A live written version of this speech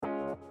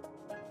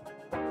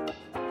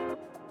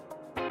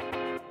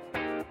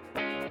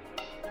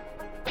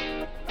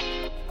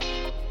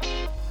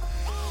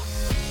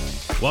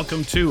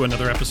Welcome to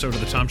another episode of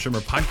the Tom Schimmer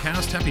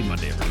Podcast. Happy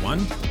Monday, everyone.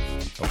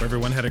 Hope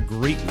everyone had a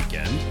great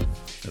weekend.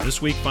 Now,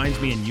 this week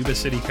finds me in Yuba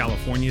City,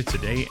 California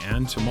today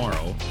and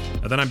tomorrow.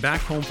 Then I'm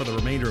back home for the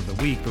remainder of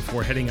the week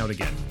before heading out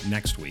again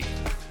next week.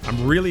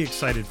 I'm really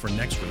excited for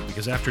next week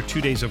because after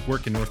 2 days of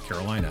work in North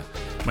Carolina,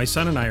 my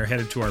son and I are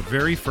headed to our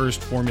very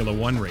first Formula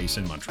One race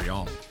in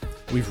Montreal.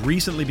 We've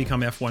recently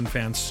become F1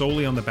 fans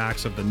solely on the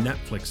backs of the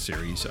Netflix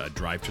series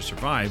Drive to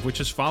Survive, which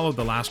has followed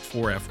the last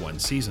 4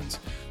 F1 seasons.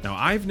 Now,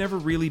 I've never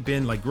really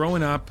been,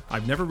 growing up,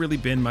 I've never really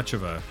been much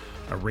of a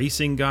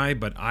racing guy,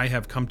 but I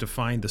have come to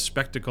find the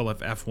spectacle of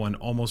F1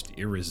 almost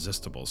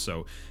irresistible.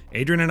 So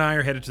Adrian and I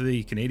are headed to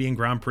the Canadian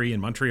Grand Prix in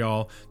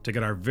Montreal to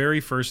get our very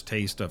first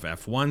taste of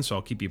F1, so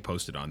I'll keep you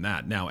posted on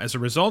that. Now, as a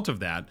result of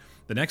that,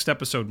 the next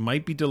episode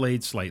might be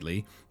delayed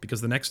slightly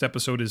because the next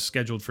episode is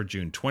scheduled for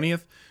June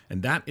 20th,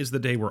 and that is the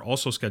day we're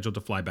also scheduled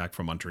to fly back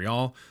from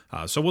Montreal.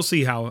 So we'll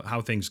see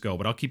how things go,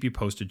 but I'll keep you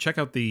posted. Check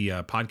out the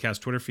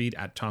podcast Twitter feed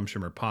at Tom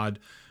Schimmer Pod.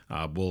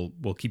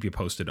 We'll keep you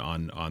posted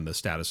on the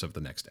status of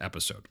the next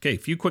episode. Okay, a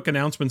few quick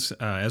announcements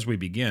as we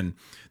begin.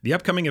 The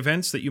upcoming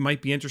events that you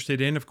might be interested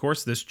in, of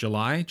course, this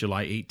July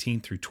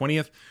 18th through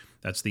 20th.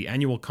 That's the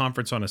annual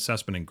Conference on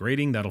Assessment and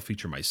Grading. That'll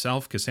feature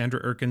myself,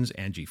 Cassandra Erkins,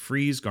 Angie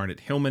Fries,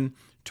 Garnet Hillman,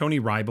 Tony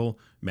Reibel,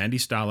 Mandy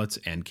Stalitz,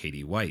 and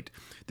Katie White.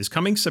 This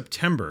coming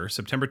September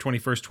 21st,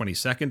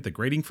 22nd, the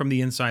Grading from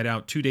the Inside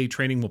Out 2-day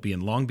training will be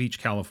in Long Beach,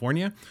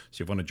 California.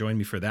 So if you want to join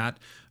me for that,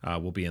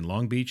 we'll be in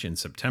Long Beach in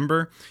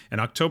September. And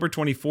October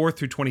 24th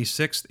through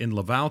 26th in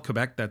Laval,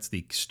 Quebec, that's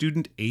the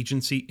Student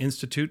Agency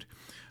Institute.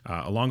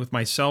 Along with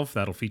myself,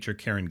 that'll feature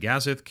Karen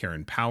Gazith,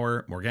 Karen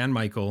Power, Morgan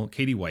Michael,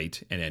 Katie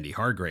White, and Andy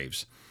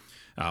Hargraves.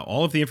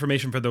 All of the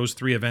information for those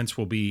 3 events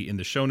will be in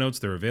the show notes.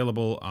 They're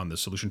available on the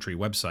Solution Tree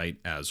website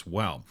as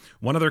well.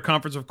 One other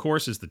conference, of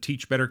course, is the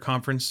Teach Better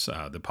Conference.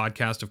 The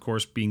podcast, of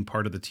course, being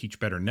part of the Teach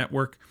Better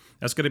Network.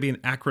 That's going to be in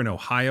Akron,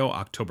 Ohio,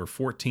 October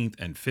 14th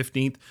and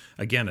 15th.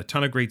 Again, a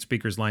ton of great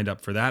speakers lined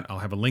up for that. I'll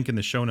have a link in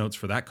the show notes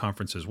for that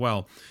conference as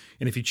well.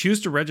 And if you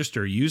choose to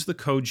register, use the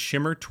code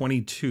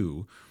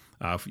SHIMMER22.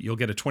 You'll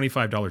get a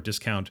 $25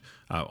 discount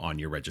on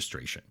your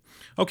registration.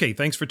 Okay,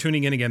 thanks for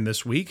tuning in again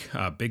this week.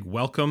 Big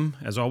welcome,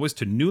 as always,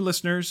 to new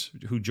listeners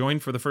who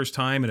joined for the first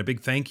time, and a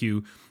big thank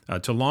you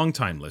to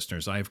longtime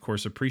listeners. I, of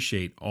course,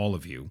 appreciate all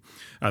of you.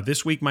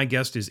 This week, my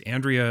guest is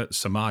Andrea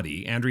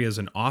Samadi. Andrea is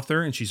an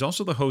author, and she's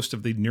also the host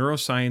of the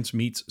Neuroscience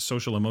Meets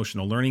Social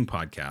Emotional Learning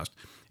podcast,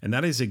 and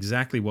that is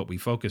exactly what we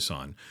focus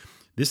on.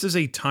 This is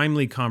a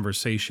timely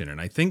conversation,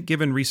 and I think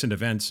given recent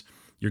events,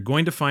 you're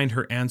going to find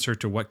her answer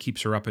to what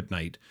keeps her up at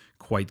night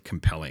quite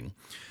compelling.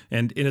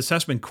 And in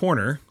Assessment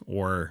Corner,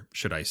 or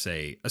should I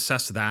say,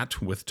 Assess That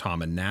with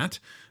Tom and Nat,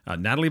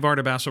 Natalie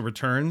Vardabasso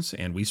returns,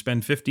 and we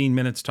spend 15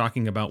 minutes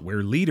talking about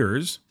where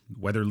leaders,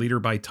 whether leader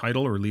by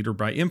title or leader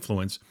by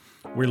influence,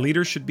 where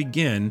leaders should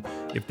begin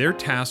if they're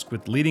tasked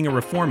with leading a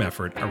reform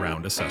effort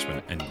around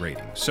assessment and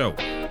grading. So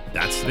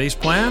that's today's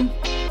plan.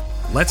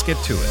 Let's get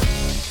to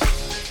it.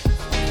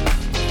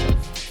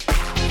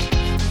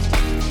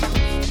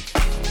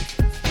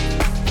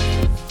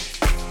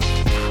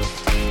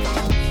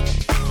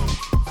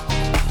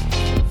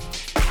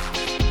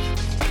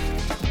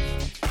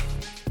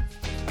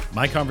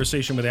 My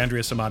conversation with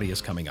Andrea Samadi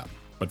is coming up.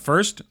 But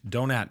first,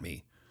 don't at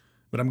me.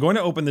 But I'm going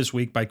to open this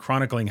week by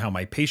chronicling how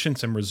my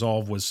patience and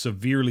resolve was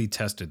severely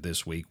tested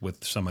this week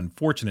with some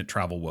unfortunate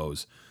travel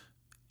woes.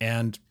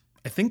 And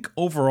I think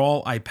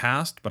overall I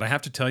passed, but I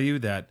have to tell you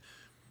that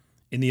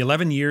in the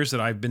 11 years that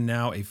I've been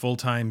now a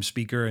full-time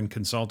speaker and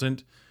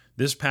consultant,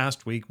 this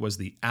past week was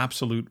the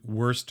absolute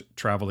worst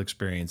travel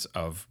experience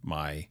of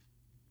my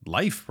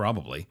life,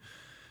 probably.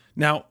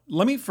 Now,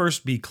 let me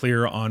first be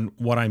clear on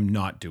what I'm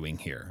not doing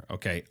here,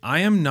 okay? I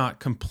am not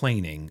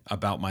complaining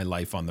about my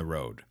life on the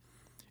road.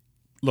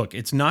 Look,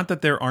 it's not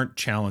that there aren't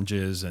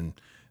challenges and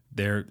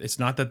it's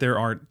not that there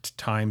aren't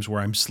times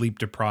where I'm sleep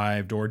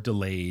deprived or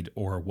delayed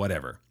or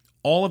whatever.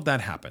 All of that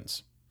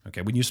happens,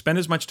 okay? When you spend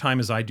as much time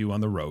as I do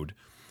on the road,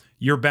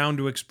 you're bound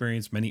to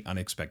experience many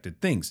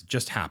unexpected things. It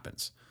just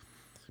happens.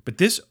 But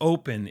this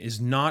open is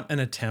not an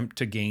attempt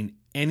to gain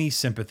any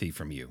sympathy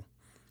from you.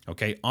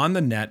 Okay, on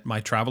the net, my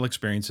travel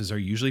experiences are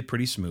usually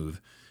pretty smooth,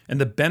 and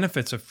the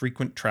benefits of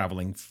frequent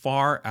traveling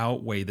far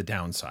outweigh the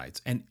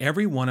downsides, and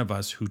every one of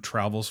us who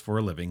travels for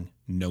a living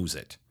knows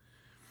it.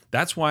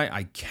 That's why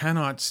I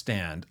cannot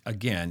stand,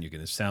 again,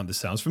 this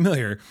sounds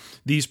familiar,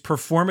 these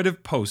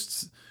performative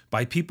posts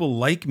by people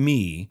like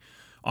me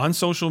on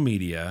social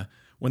media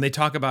when they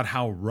talk about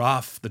how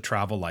rough the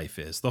travel life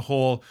is. The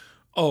whole,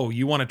 oh,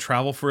 you want to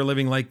travel for a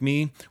living like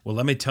me? Well,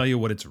 let me tell you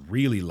what it's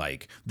really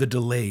like. The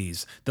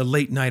delays, the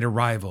late night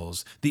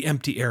arrivals, the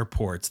empty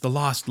airports, the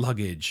lost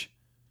luggage.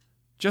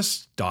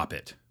 Just stop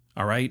it,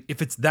 all right? If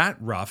it's that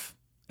rough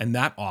and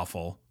that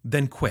awful,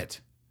 then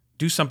quit.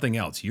 Do something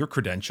else. You're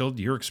credentialed,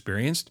 you're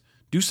experienced.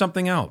 Do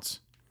something else.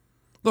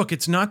 Look,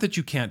 it's not that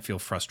you can't feel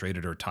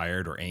frustrated or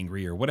tired or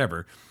angry or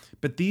whatever,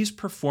 but these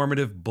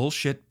performative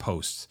bullshit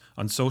posts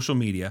on social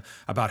media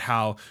about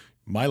how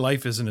my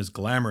life isn't as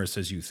glamorous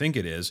as you think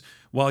it is.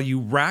 While you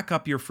rack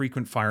up your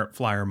frequent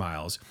flyer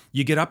miles,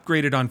 you get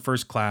upgraded on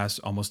first class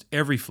almost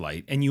every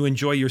flight, and you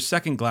enjoy your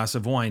second glass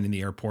of wine in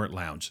the airport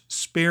lounge.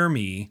 Spare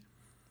me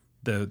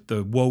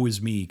the woe is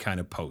me kind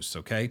of posts,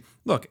 okay?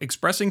 Look,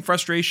 expressing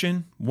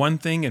frustration, one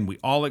thing, and we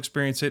all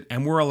experience it,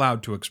 and we're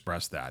allowed to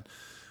express that.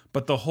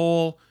 But the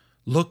whole,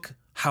 look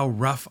how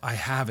rough I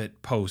have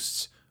it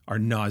posts are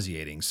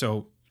nauseating.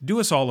 So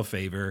do us all a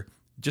favor,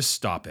 just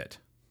stop it.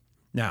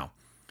 Now,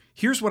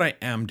 here's what I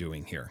am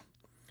doing here.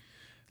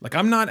 Like,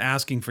 I'm not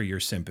asking for your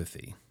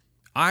sympathy.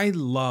 I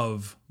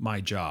love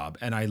my job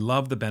and I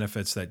love the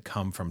benefits that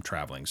come from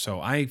traveling.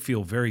 So I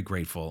feel very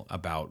grateful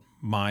about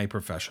my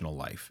professional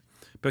life.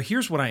 But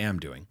here's what I am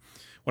doing.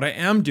 What I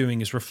am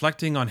doing is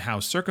reflecting on how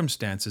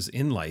circumstances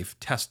in life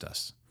test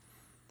us.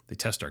 They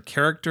test our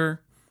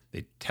character,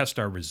 they test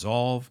our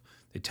resolve,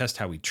 they test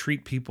how we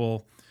treat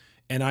people.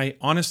 And I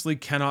honestly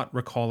cannot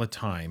recall a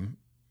time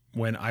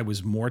when I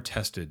was more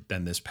tested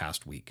than this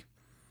past week.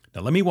 Now,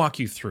 let me walk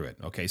you through it.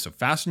 Okay, so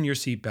fasten your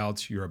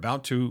seatbelts. You're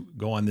about to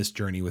go on this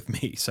journey with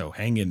me, so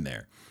hang in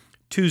there.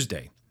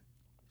 Tuesday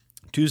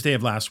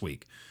of last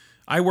week,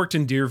 I worked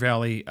in Deer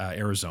Valley,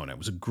 Arizona. It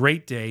was a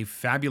great day,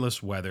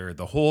 fabulous weather.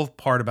 The whole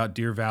part about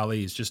Deer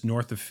Valley is just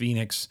north of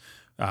Phoenix.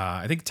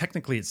 I think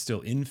technically it's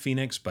still in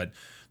Phoenix, but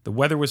the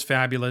weather was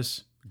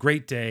fabulous.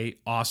 Great day,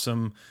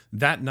 awesome.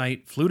 That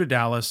night, flew to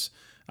Dallas.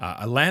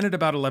 I landed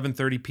about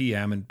 11:30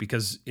 p.m. and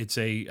because it's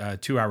a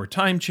 2-hour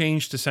time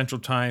change to Central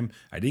Time,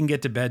 I didn't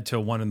get to bed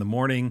till 1 in the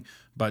morning.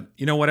 But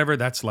whatever,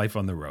 that's life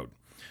on the road.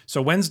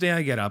 So Wednesday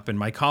I get up and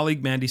my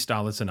colleague Mandy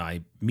Stalitz and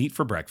I meet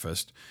for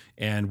breakfast,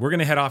 and we're going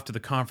to head off to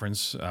the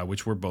conference,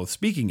 which we're both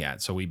speaking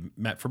at. So we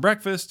met for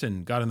breakfast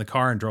and got in the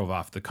car and drove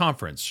off to the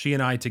conference. She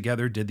and I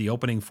together did the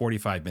opening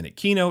 45-minute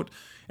keynote,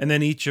 and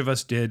then each of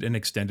us did an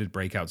extended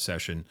breakout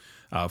session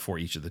for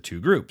each of the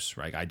two groups,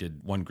 right? I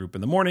did one group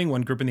in the morning,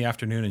 one group in the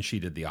afternoon, and she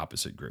did the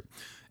opposite group.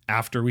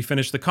 After we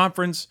finished the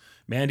conference,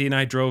 Mandy and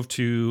I drove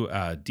to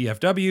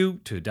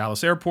DFW, to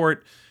Dallas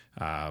Airport.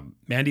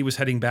 Mandy was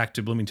heading back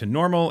to Bloomington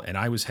Normal, and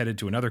I was headed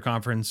to another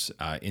conference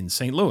in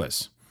St.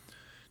 Louis.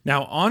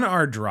 Now, on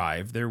our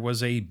drive, there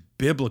was a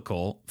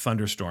biblical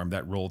thunderstorm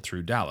that rolled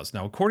through Dallas.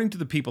 Now, according to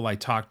the people I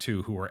talked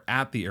to who were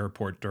at the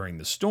airport during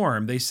the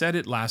storm, they said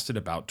it lasted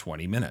about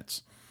 20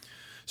 minutes.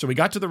 So we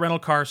got to the rental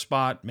car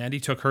spot. Mandy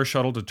took her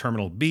shuttle to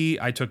Terminal B.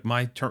 I took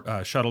my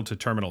shuttle to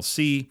Terminal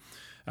C.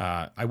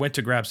 I went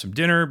to grab some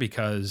dinner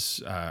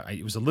because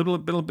it was a little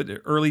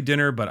bit early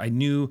dinner, but I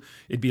knew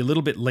it'd be a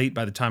little bit late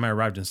by the time I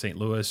arrived in St.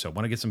 Louis. So I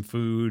want to get some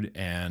food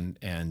and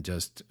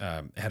just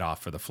head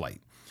off for the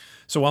flight.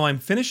 So while I'm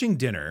finishing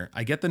dinner,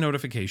 I get the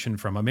notification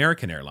from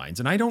American Airlines.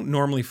 And I don't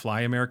normally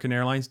fly American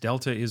Airlines.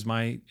 Delta is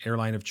my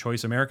airline of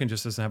choice. American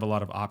just doesn't have a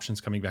lot of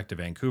options coming back to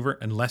Vancouver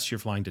unless you're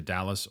flying to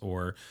Dallas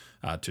or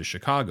to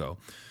Chicago.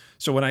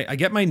 So when I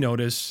get my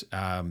notice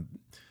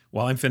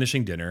while I'm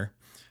finishing dinner,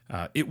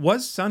 it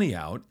was sunny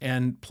out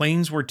and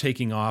planes were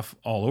taking off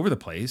all over the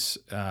place,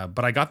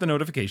 but I got the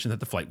notification that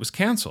the flight was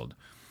canceled.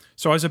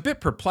 So I was a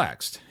bit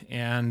perplexed.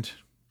 And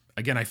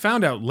again, I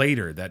found out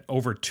later that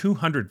over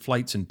 200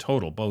 flights in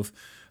total, both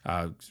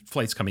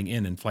flights coming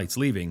in and flights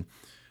leaving,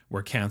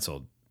 were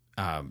canceled.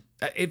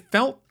 It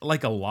felt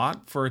like a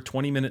lot for a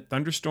 20-minute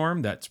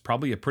thunderstorm. That's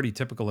probably a pretty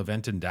typical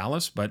event in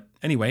Dallas. But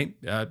anyway,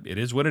 it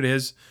is what it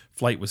is.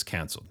 Flight was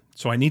canceled.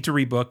 So I need to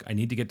rebook. I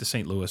need to get to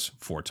St. Louis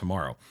for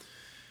tomorrow.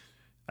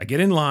 I get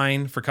in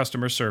line for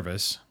customer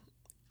service,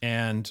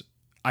 and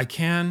I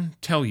can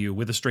tell you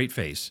with a straight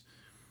face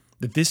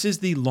that this is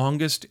the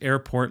longest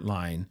airport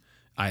line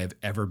I have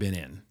ever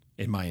been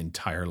in my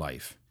entire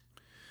life.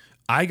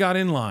 I got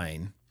in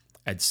line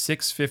at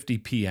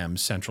 6:50 p.m.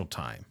 Central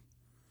Time.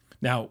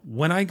 Now,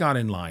 when I got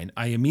in line,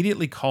 I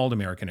immediately called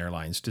American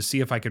Airlines to see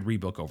if I could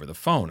rebook over the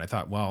phone. I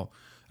thought, well,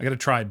 I got to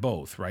try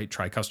both, right?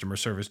 Try customer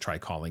service, try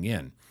calling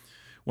in.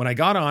 When I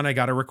got on, I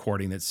got a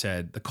recording that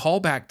said the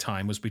callback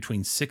time was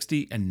between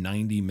 60 and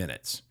 90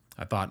 minutes.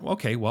 I thought,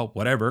 okay, well,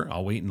 whatever.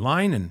 I'll wait in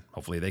line and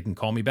hopefully they can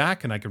call me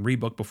back and I can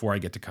rebook before I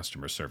get to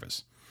customer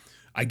service.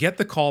 I get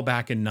the call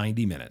back in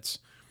 90 minutes.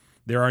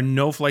 There are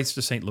no flights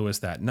to St. Louis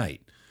that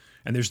night,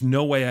 and there's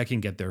no way I can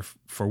get there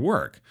for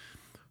work.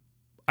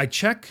 I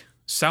check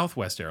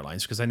Southwest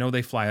Airlines because I know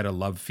they fly out of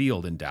Love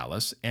Field in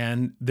Dallas,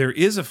 and there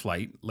is a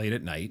flight late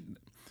at night,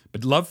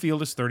 but Love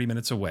Field is 30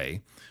 minutes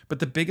away. But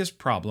the biggest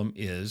problem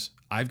is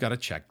I've got a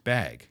checked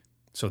bag.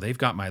 So they've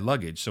got my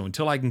luggage. So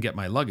until I can get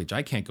my luggage,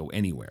 I can't go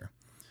anywhere.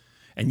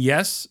 And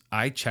yes,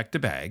 I checked a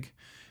bag.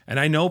 And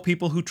I know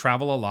people who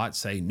travel a lot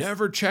say,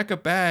 never check a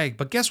bag.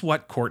 But guess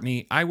what,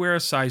 Courtney? I wear a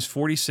size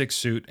 46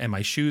 suit and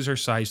my shoes are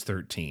size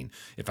 13.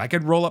 If I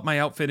could roll up my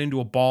outfit into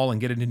a ball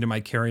and get it into my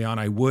carry-on,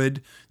 I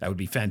would. That would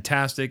be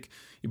fantastic.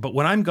 But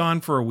when I'm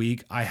gone for a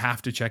week, I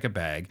have to check a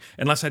bag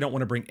unless I don't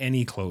want to bring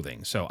any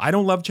clothing. So I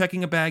don't love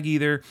checking a bag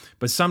either,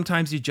 but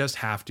sometimes you just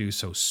have to.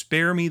 So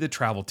spare me the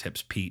travel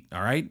tips, Pete.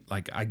 All right?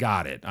 Like, I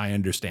got it. I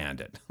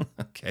understand it.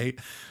 Okay?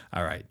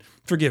 All right.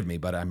 Forgive me,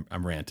 but I'm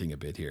ranting a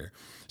bit here.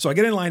 So I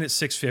get in line at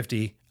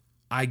 6:50.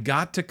 I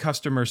got to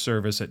customer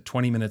service at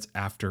 20 minutes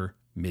after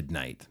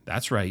midnight.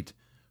 That's right,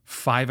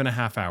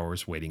 5.5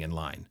 hours waiting in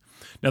line.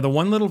 Now, the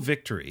one little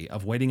victory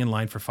of waiting in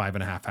line for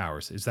 5.5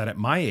 hours is that at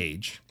my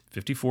age,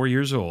 54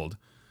 years old,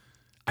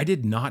 I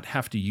did not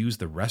have to use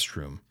the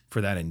restroom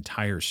for that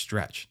entire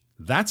stretch.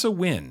 That's a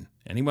win.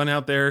 Anyone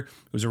out there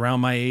who's around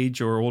my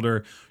age or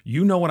older,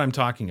 you know what I'm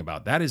talking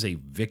about. That is a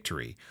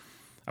victory.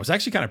 I was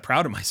actually kind of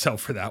proud of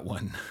myself for that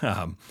one.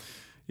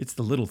 It's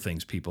the little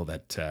things, people,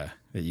 that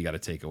you got to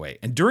take away.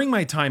 And during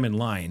my time in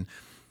line,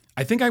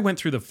 I think I went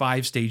through the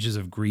 5 stages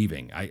of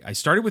grieving. I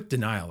started with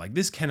denial, like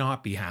this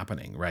cannot be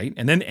happening, right?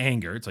 And then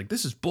anger. It's like,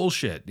 this is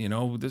bullshit.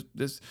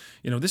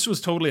 This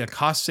was totally a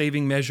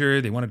cost-saving measure.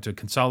 They wanted to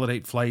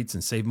consolidate flights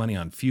and save money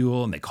on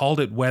fuel, and they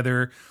called it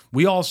weather.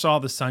 We all saw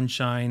the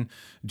sunshine.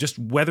 Just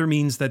weather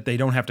means that they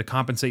don't have to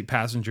compensate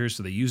passengers,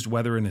 so they used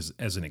weather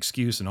as an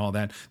excuse and all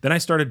that. Then I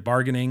started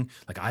bargaining,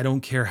 like, I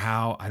don't care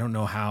how, I don't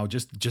know how,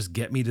 just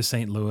get me to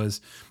St.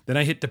 Louis. Then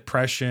I hit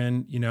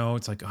depression.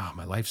 It's like, oh,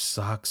 my life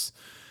sucks.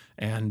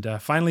 And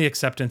finally,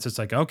 acceptance. It's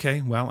like,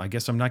 okay, well, I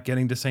guess I'm not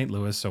getting to St.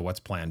 Louis, so what's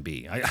plan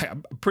B?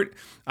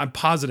 I'm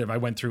positive I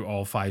went through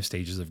all 5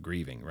 stages of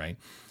grieving, right?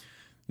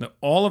 Now,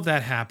 all of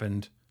that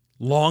happened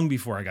long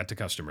before I got to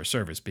customer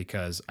service,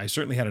 because I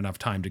certainly had enough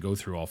time to go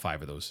through all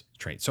 5 of those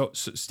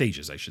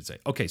stages, I should say.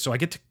 Okay, so I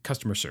get to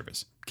customer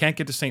service. Can't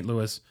get to St.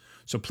 Louis,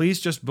 so please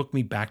just book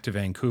me back to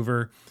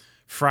Vancouver.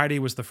 Friday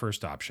was the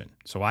first option.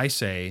 So I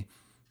say,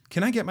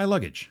 can I get my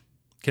luggage?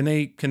 Can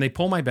they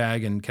pull my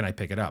bag and can I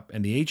pick it up?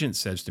 And the agent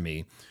says to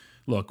me,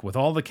 look, with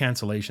all the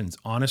cancellations,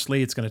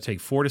 honestly, it's going to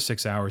take 4 to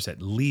 6 hours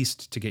at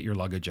least to get your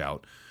luggage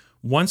out.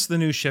 Once the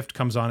new shift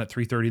comes on at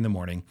 3:30 in the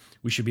morning,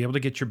 we should be able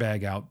to get your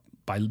bag out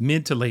by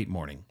mid to late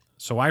morning.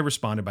 So I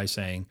responded by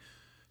saying,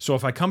 so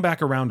if I come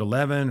back around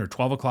 11 or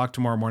 12 o'clock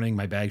tomorrow morning,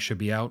 my bag should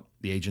be out?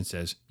 The agent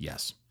says,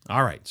 yes.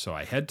 All right. So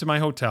I head to my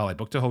hotel. I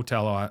booked a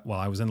hotel while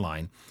I was in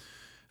line,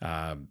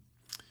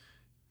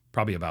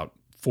 probably about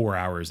 4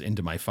 hours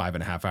into my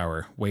 5.5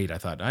 hour wait. I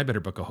thought I better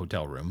book a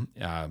hotel room.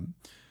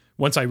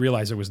 Once I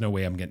realized there was no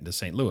way I'm getting to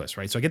St. Louis,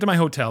 right? So I get to my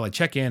hotel, I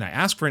check in, I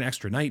ask for an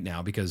extra night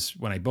now, because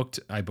when I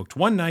booked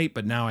one night,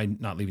 but now I'm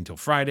not leaving till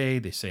Friday.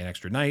 They say an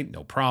extra night,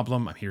 no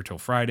problem. I'm here till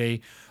Friday.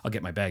 I'll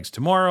get my bags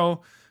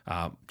tomorrow.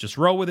 Just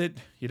roll with it,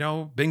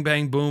 bing,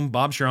 bang, boom,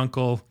 Bob's your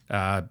uncle.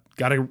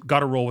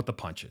 Gotta roll with the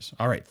punches.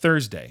 All right,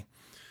 Thursday.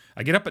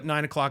 I get up at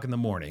 9 o'clock in the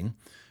morning,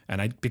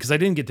 because I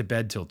didn't get to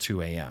bed till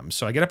 2 a.m.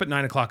 So I get up at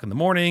 9 o'clock in the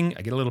morning,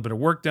 I get a little bit of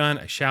work done,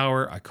 I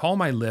shower, I call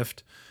my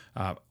Lyft,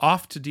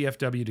 off to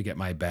DFW to get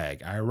my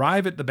bag. I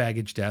arrive at the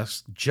baggage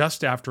desk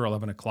just after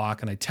 11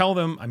 o'clock, and I tell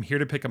them I'm here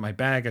to pick up my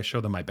bag. I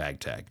show them my bag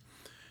tag.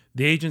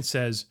 The agent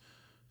says,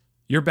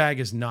 your bag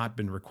has not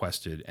been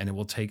requested, and it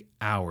will take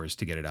hours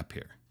to get it up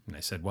here. And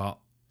I said,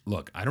 well,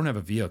 look, I don't have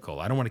a vehicle.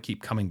 I don't want to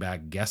keep coming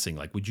back guessing.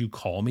 Like, would you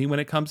call me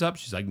when it comes up?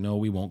 She's like, no,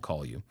 we won't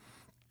call you.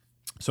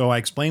 So I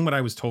explained what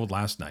I was told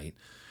last night,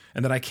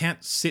 and that I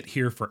can't sit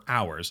here for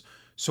hours.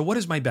 So what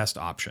is my best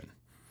option?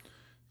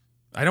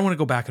 I don't want to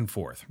go back and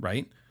forth,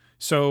 right?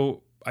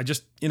 So I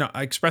just,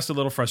 I expressed a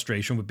little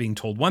frustration with being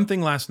told one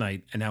thing last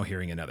night and now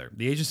hearing another.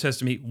 The agent says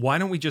to me, why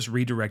don't we just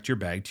redirect your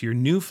bag to your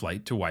new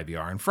flight to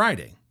YVR on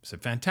Friday? I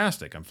said,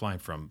 fantastic. I'm flying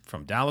from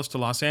Dallas to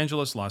Los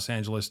Angeles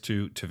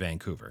to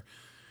Vancouver.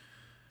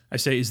 I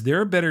say, is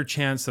there a better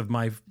chance of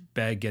my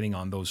bag getting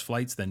on those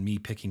flights than me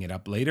picking it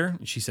up later?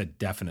 And she said,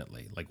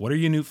 definitely. Like, what are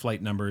your new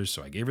flight numbers?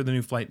 So I gave her the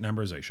new flight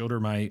numbers. I showed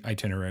her my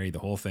itinerary, the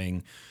whole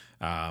thing,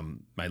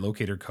 my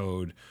locator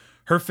code.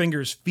 Her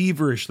fingers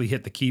feverishly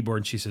hit the keyboard,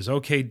 and she says,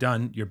 okay,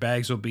 done. Your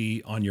bags will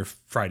be on your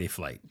Friday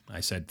flight.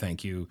 I said,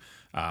 thank you.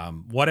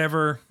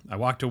 Whatever. I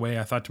walked away.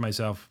 I thought to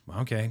myself,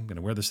 okay, I'm going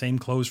to wear the same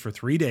clothes for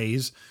 3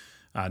 days.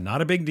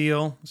 Not a big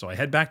deal. So I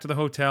head back to the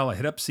hotel. I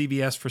hit up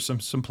CVS for some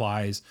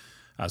supplies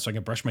so I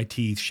can brush my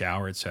teeth,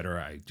 shower,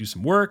 etc. I do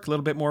some work, a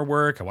little bit more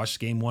work. I watched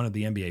game 1 of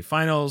the NBA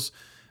Finals,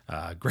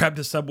 grabbed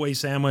a Subway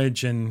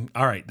sandwich, and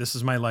all right, this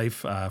is my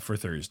life for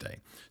Thursday.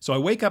 So I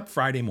wake up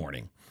Friday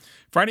morning.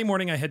 Friday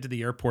morning, I head to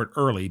the airport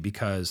early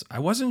because I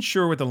wasn't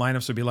sure what the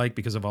lineups would be like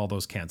because of all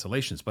those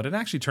cancellations, but it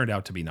actually turned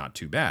out to be not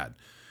too bad.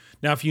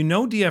 Now, if you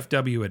know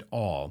DFW at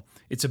all,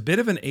 it's a bit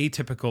of an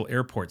atypical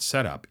airport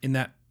setup in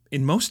that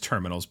in most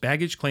terminals,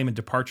 baggage claim and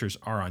departures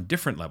are on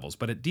different levels,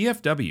 but at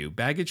DFW,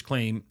 baggage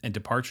claim and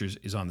departures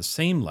is on the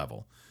same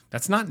level.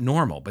 That's not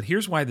normal, but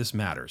here's why this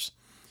matters.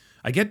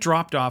 I get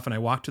dropped off and I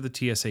walk to the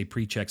TSA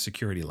pre-check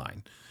security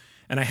line,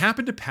 and I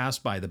happen to pass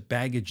by the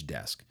baggage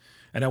desk.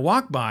 And I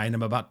walk by and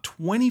I'm about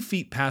 20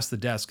 feet past the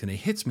desk and it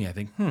hits me. I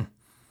think,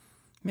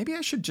 maybe I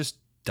should just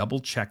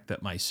double check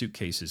that my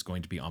suitcase is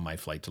going to be on my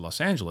flight to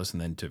Los Angeles and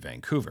then to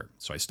Vancouver.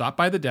 So I stop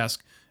by the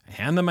desk, I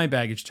hand them my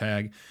baggage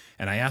tag,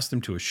 and I ask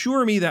them to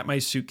assure me that my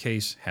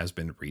suitcase has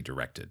been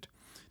redirected.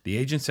 The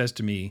agent says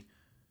to me,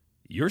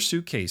 your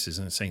suitcase is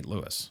in St.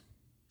 Louis.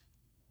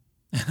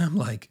 And I'm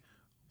like,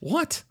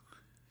 what?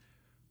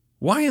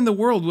 Why in the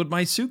world would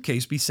my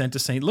suitcase be sent to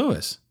St.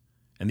 Louis?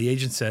 And the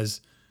agent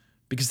says,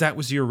 because that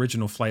was your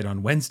original flight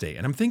on Wednesday.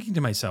 And I'm thinking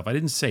to myself, I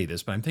didn't say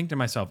this, but I'm thinking to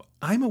myself,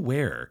 I'm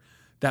aware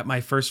that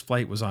my first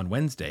flight was on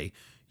Wednesday.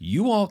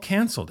 You all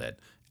canceled it.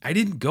 I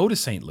didn't go to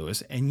St.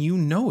 Louis, and you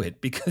know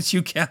it because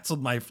you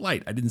canceled my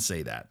flight. I didn't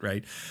say that,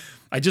 right?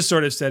 I just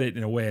sort of said it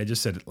in a way. I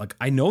just said, like,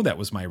 I know that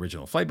was my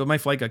original flight, but my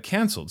flight got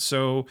canceled.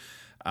 So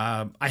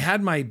I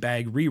had my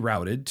bag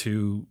rerouted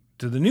to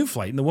the new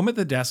flight. And the woman at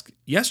the desk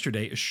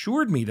yesterday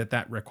assured me that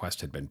that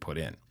request had been put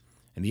in.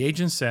 And the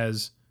agent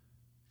says,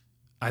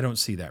 I don't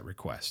see that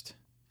request.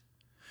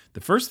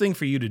 The first thing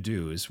for you to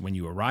do is when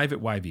you arrive at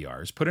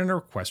YVR is put in a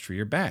request for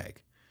your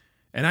bag.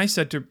 And I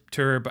said to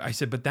her,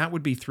 but that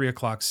would be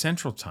 3:00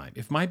 Central Time.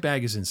 If my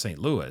bag is in St.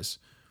 Louis,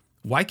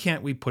 why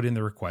can't we put in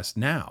the request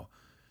now?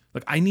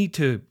 Look, I need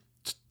to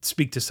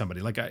speak to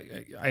somebody. Like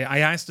I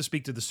asked to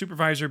speak to the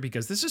supervisor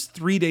because this is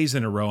 3 days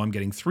in a row. I'm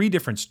getting 3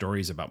 different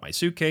stories about my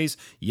suitcase.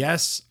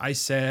 Yes, I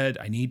said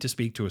I need to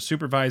speak to a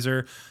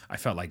supervisor. I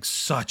felt like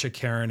such a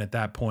Karen at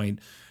that point,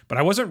 but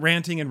I wasn't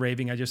ranting and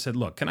raving. I just said,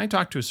 look, can I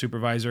talk to a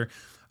supervisor?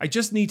 I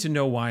just need to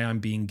know why I'm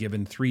being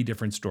given 3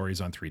 different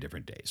stories on 3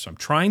 different days. So I'm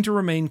trying to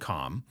remain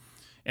calm.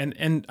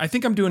 And I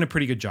think I'm doing a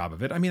pretty good job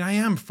of it. I mean, I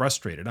am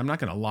frustrated. I'm not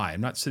going to lie.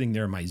 I'm not sitting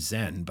there in my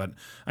zen, but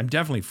I'm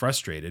definitely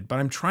frustrated. But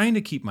I'm trying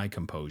to keep my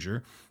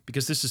composure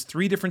because this is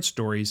 3 different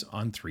stories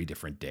on 3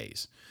 different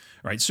days.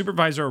 All right,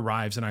 supervisor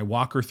arrives and I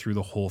walk her through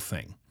the whole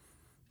thing.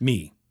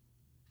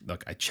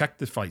 Look, I checked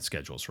the flight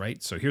schedules,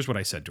 right? So here's what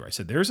I said to her. I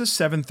said, there's a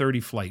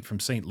 7:30 flight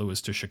from St.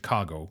 Louis to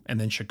Chicago and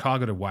then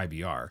Chicago to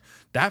YVR.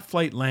 That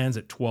flight lands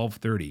at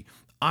 12:30.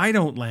 I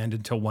don't land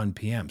until 1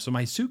 p.m. So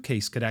my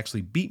suitcase could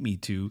actually beat me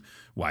to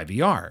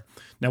YVR.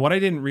 Now, what I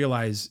didn't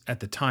realize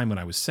at the time when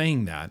I was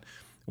saying that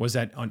was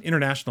that on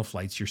international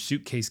flights, your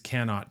suitcase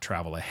cannot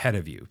travel ahead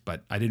of you.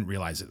 But I didn't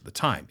realize it at the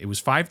time. It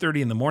was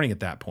 5:30 in the morning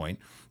at that point.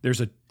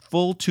 There's a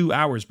full 2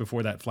 hours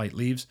before that flight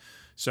leaves.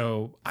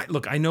 So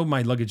I know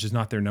my luggage is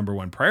not their number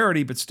one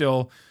priority, but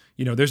still,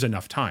 there's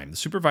enough time. The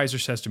supervisor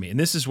says to me, and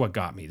this is what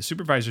got me. The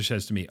supervisor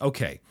says to me,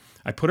 okay,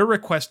 I put a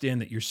request in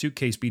that your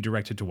suitcase be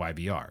directed to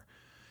YVR.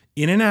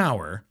 In an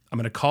hour, I'm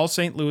going to call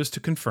St. Louis to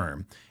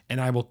confirm,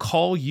 and I will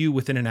call you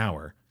within an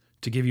hour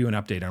to give you an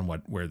update on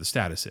where the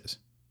status is.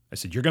 I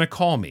said, you're going to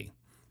call me,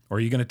 or are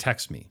you going to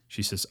text me?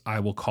 She says,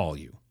 I will call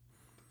you.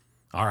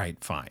 All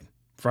right, fine.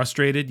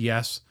 Frustrated,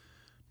 yes,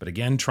 but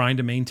again, trying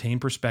to maintain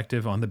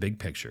perspective on the big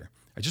picture.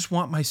 I just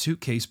want my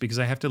suitcase because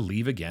I have to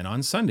leave again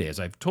on Sunday. As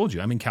I've told you,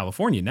 I'm in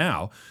California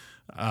now,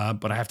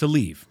 but I have to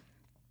leave.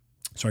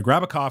 So I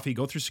grab a coffee,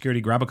 go through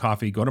security, grab a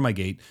coffee, go to my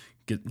gate,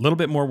 get a little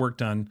bit more work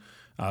done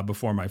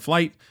before my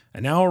flight.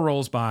 An hour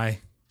rolls by,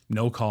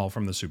 no call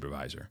from the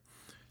supervisor.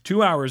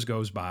 2 hours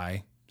goes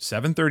by,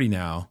 7:30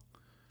 now.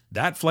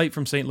 That flight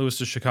from St. Louis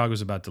to Chicago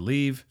is about to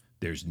leave.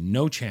 There's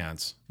no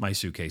chance my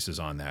suitcase is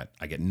on that.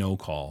 I get no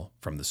call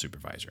from the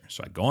supervisor.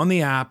 So I go on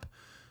the app,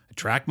 I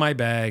track my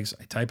bags,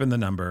 I type in the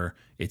number.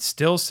 It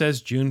still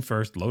says June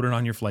 1st, loaded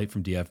on your flight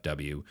from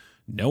DFW.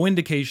 No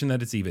indication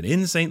that it's even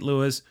in St.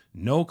 Louis,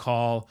 no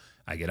call.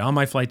 I get on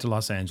my flight to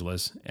Los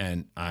Angeles,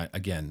 and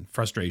again,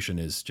 frustration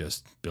is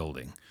just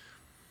building.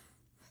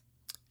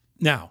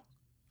 Now,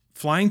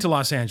 flying to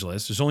Los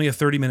Angeles, there's only a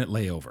 30-minute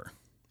layover.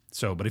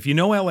 But if you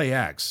know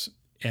LAX,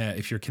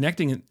 if your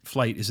connecting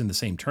flight is in the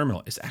same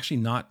terminal, it's actually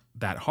not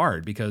that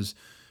hard because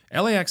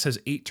LAX has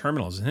 8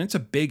 terminals, and it's a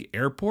big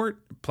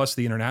airport plus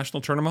the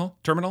international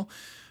terminal.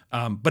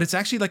 But it's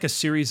actually like a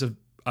series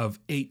of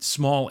 8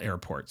 small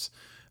airports.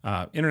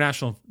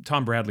 International,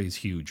 Tom Bradley is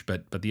huge,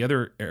 but the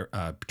other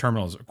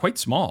terminals are quite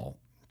small,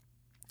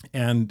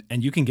 and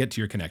you can get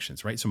to your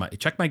connections, right? So I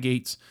check my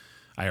gates.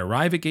 I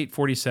arrive at gate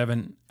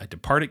 47. I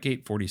depart at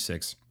gate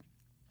 46.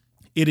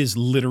 It is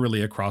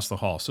literally across the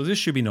hall, so this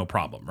should be no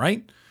problem,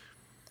 right?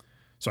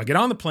 So I get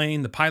on the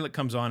plane. The pilot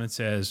comes on and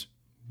says,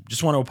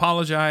 just want to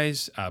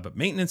apologize, but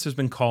maintenance has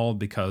been called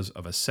because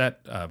of a set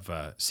of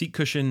seat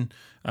cushion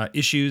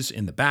issues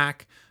in the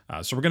back,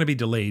 so we're going to be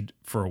delayed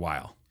for a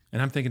while.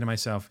 And I'm thinking to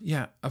myself,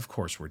 yeah, of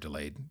course we're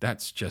delayed.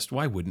 That's just,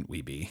 why wouldn't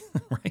we be,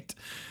 right?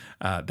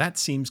 That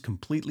seems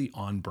completely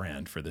on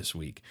brand for this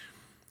week.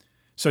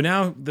 So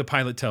now the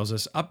pilot tells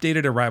us,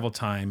 updated arrival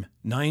time,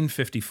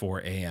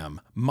 9:54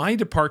 a.m. My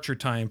departure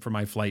time for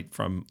my flight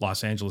from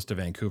Los Angeles to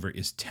Vancouver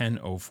is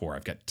 10:04.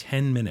 I've got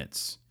 10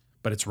 minutes,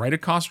 but it's right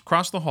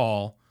across the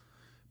hall,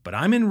 but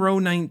I'm in row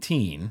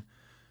 19,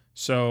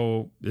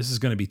 so this is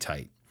going to be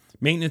tight.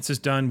 Maintenance is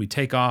done. We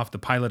take off. The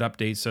pilot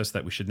updates us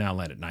that we should now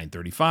land at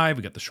 9:35.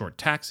 We got the short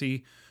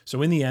taxi.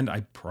 So in the end,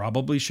 I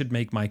probably should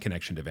make my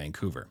connection to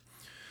Vancouver.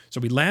 So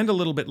we land a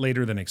little bit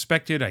later than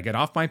expected. I get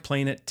off my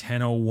plane at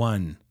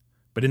 10:01.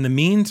 But in the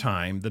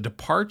meantime, the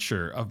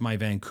departure of my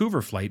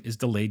Vancouver flight is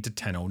delayed to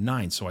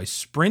 10:09. So I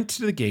sprint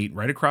to the gate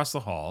right across the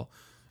hall.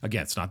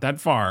 Again, it's not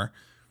that far,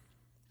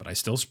 but I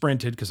still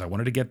sprinted because I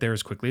wanted to get there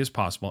as quickly as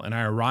possible. And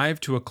I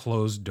arrived to a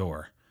closed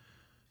door.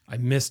 I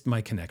missed my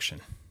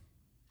connection.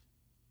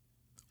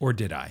 Or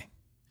did I?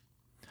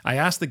 I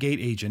asked the gate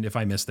agent if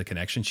I missed the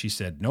connection. She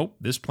said, nope,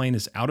 this plane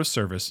is out of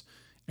service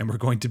and we're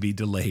going to be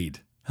delayed.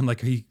 I'm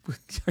like, are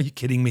you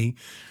kidding me?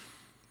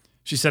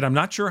 She said, I'm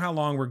not sure how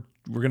long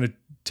we're going to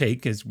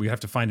take as we have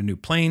to find a new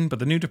plane, but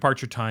the new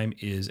departure time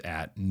is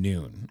at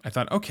noon. I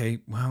thought, okay,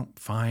 well,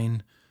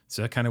 fine. It's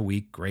that kind of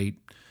week. Great.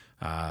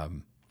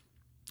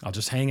 I'll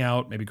just hang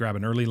out, maybe grab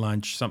an early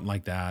lunch, something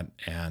like that,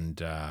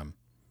 and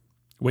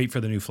wait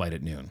for the new flight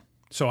at noon.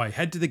 So I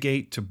head to the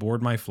gate to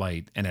board my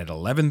flight, and at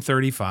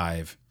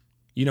 11:35,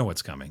 you know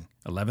what's coming.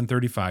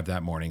 11:35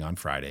 that morning on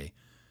Friday,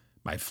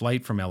 my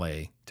flight from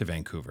LA to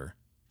Vancouver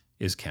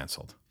is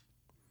canceled.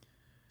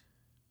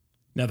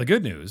 Now, the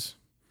good news,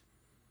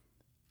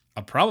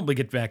 I'll probably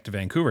get back to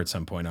Vancouver at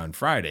some point on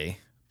Friday,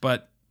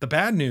 but the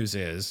bad news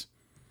is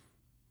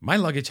my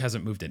luggage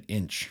hasn't moved an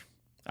inch.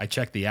 I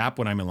checked the app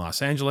when I'm in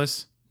Los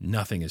Angeles.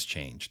 Nothing has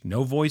changed.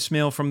 No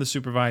voicemail from the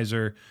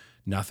supervisor,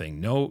 nothing.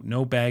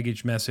 No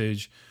baggage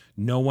message.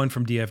 No one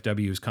from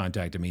DFW has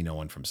contacted me. No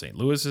one from St.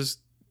 Louis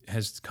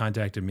has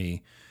contacted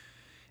me.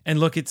 And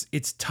look,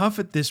 it's tough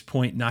at this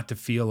point not to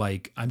feel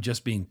like I'm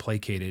just being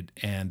placated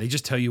and they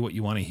just tell you what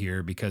you want to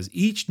hear, because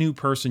each new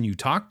person you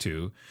talk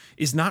to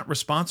is not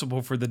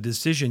responsible for the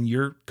decision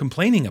you're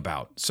complaining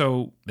about.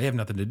 So they have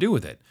nothing to do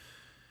with it.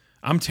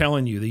 I'm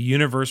telling you, the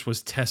universe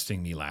was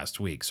testing me last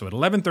week. So at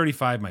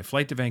 11:35, my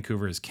flight to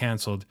Vancouver is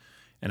canceled.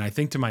 And I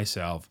think to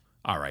myself,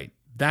 all right,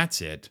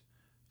 that's it.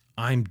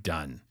 I'm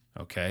done.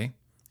 Okay.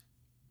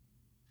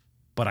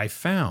 But I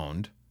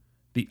found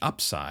the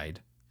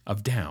upside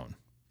of down.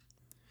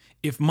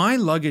 If my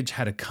luggage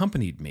had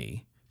accompanied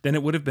me, then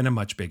it would have been a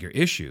much bigger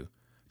issue.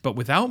 But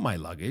without my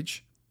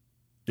luggage,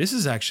 this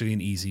is actually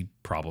an easy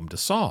problem to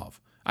solve.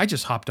 I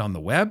just hopped on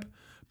the web,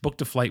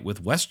 booked a flight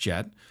with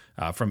WestJet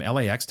from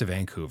LAX to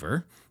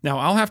Vancouver. Now,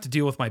 I'll have to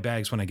deal with my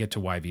bags when I get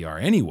to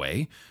YVR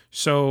anyway.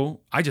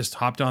 So I just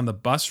hopped on the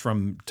bus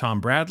from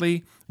Tom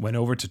Bradley, went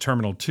over to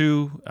Terminal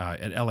 2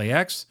 at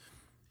LAX,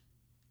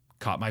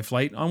 caught my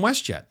flight on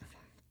WestJet.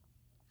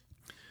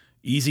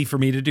 Easy for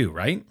me to do,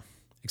 right?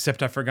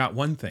 Except I forgot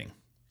one thing,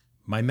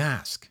 my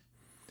mask.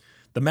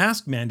 The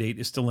mask mandate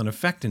is still in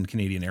effect in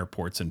Canadian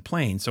airports and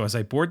planes. So as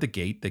I board the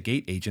gate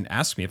agent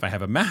asks me if I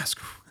have a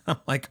mask. I'm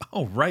like,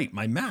 oh, right,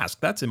 my mask.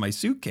 That's in my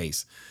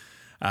suitcase,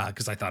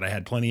 because I thought I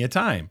had plenty of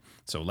time.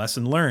 So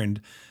lesson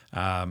learned.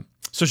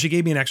 So she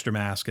gave me an extra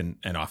mask and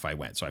off I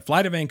went. So I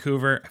fly to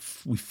Vancouver.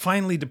 We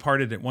finally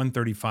departed at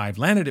 1:35,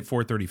 landed at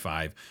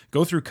 4:35,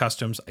 go through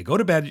customs. I go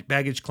to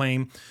baggage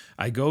claim.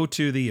 I go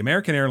to the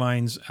American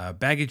Airlines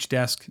baggage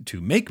desk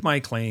to make my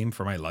claim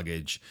for my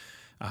luggage.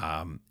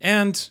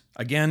 And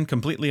again,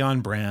 completely on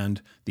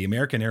brand, the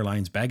American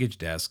Airlines baggage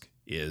desk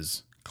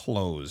is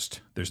closed.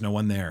 There's no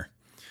one there.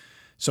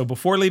 So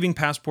before leaving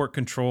passport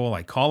control,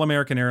 I call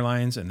American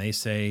Airlines and they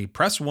say,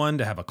 press 1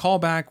 to have a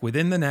callback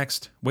within the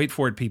next, wait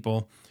for it,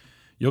 people,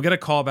 you'll get a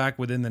callback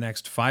within the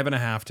next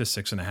 5.5 to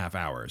 6.5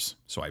 hours.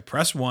 So I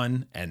press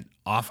 1 and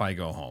off I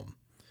go home.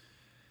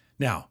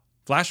 Now,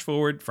 flash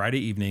forward Friday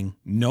evening,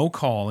 no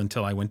call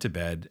until I went to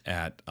bed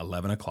at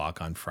 11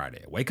 o'clock on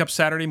Friday. I wake up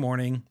Saturday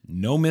morning,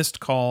 no missed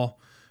call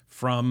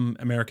from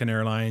American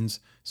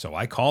Airlines. So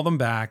I call them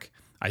back.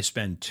 I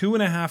spend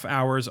 2.5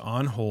 hours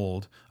on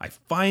hold. I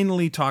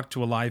finally talk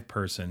to a live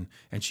person,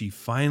 and she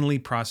finally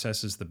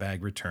processes the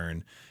bag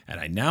return. And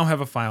I now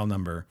have a file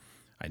number.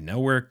 I know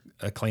where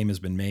a claim has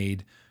been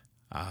made.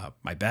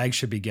 My bag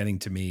should be getting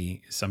to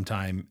me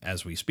sometime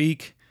as we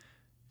speak.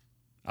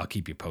 I'll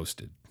keep you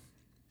posted.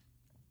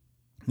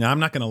 Now, I'm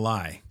not going to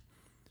lie.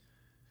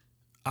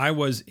 I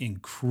was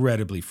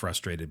incredibly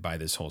frustrated by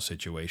this whole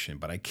situation,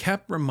 but I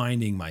kept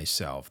reminding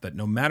myself that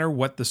no matter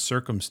what the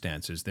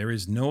circumstances, there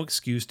is no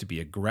excuse to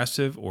be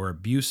aggressive or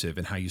abusive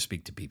in how you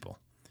speak to people.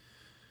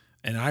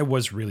 And I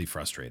was really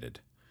frustrated.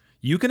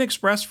 You can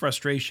express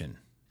frustration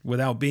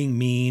without being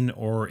mean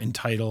or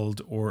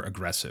entitled or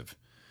aggressive.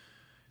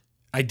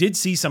 I did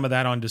see some of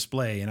that on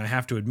display, and I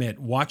have to admit,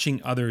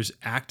 watching others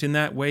act in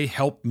that way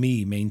helped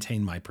me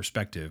maintain my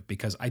perspective,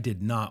 because I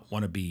did not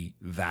want to be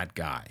that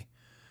guy.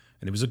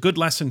 And it was a good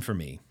lesson for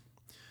me,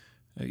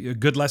 a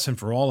good lesson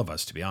for all of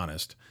us, to be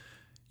honest.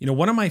 You know,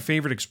 one of my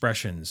favorite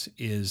expressions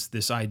is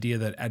this idea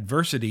that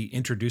adversity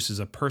introduces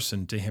a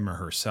person to him or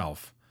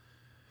herself.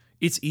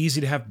 It's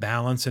easy to have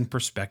balance and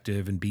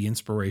perspective and be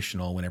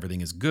inspirational when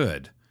everything is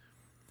good.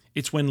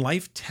 It's when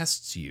life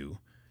tests you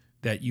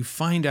that you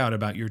find out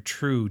about your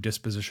true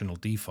dispositional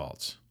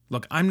defaults.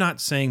 Look, I'm not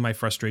saying my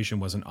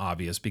frustration wasn't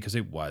obvious, because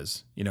it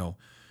was. You know,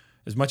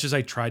 as much as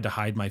I tried to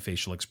hide my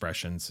facial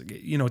expressions,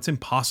 you know, it's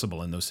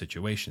impossible in those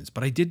situations,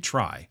 but I did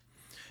try.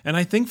 And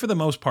I think for the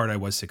most part, I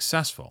was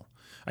successful.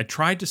 I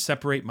tried to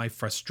separate my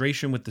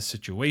frustration with the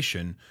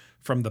situation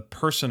from the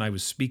person I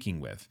was speaking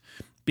with.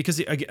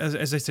 Because,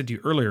 as I said to you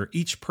earlier,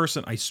 each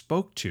person I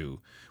spoke to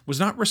was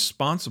not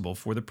responsible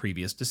for the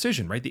previous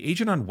decision, right? The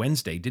agent on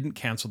Wednesday didn't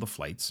cancel the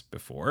flights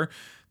before.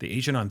 The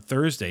agent on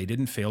Thursday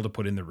didn't fail to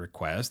put in the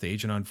request. The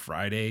agent on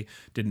Friday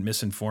didn't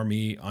misinform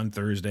me on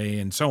Thursday,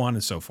 and so on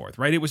and so forth,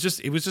 right? It was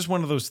just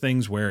one of those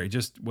things where it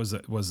just was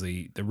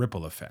the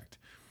ripple effect.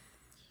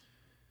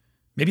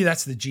 Maybe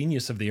that's the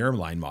genius of the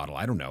airline model.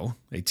 I don't know.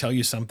 They tell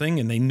you something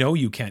and they know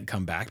you can't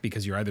come back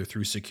because you're either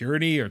through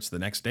security or it's the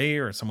next day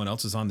or someone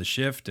else is on the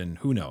shift, and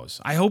who knows.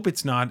 I hope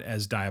it's not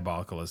as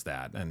diabolical as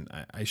that. And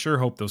I sure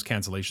hope those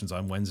cancellations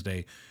on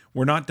Wednesday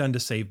were not done to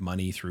save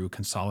money through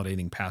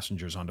consolidating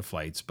passengers onto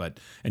flights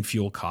and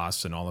fuel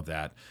costs and all of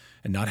that,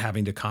 and not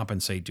having to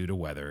compensate due to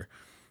weather.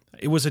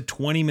 It was a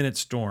 20-minute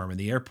storm and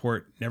the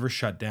airport never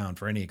shut down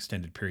for any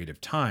extended period of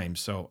time,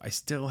 so I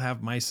still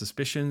have my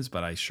suspicions,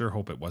 but I sure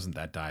hope it wasn't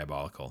that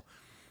diabolical.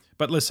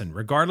 But listen,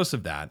 regardless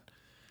of that,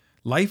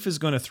 life is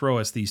going to throw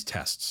us these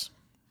tests,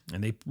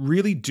 and they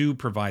really do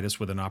provide us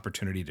with an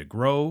opportunity to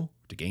grow,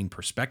 to gain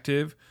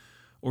perspective,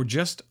 or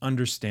just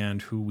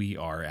understand who we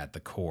are at the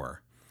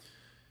core.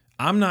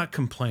 I'm not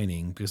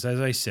complaining because,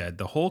 as I said,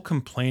 the whole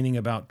complaining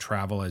about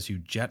travel as you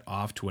jet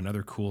off to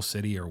another cool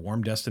city or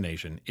warm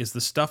destination is the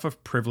stuff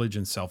of privilege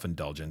and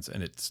self-indulgence,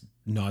 and it's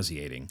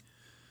nauseating.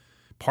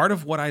 Part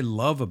of what I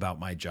love about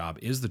my job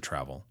is the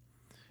travel.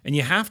 And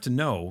you have to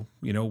know,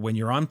 when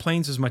you're on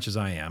planes as much as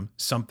I am,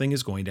 something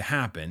is going to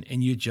happen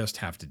and you just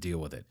have to deal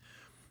with it.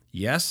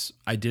 Yes,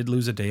 I did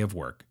lose a day of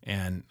work,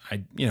 and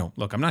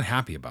look, I'm not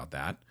happy about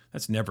that.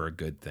 That's never a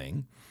good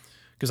thing,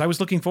 because I was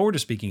looking forward to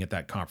speaking at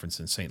that conference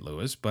in St.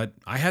 Louis, but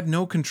I had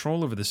no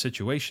control over the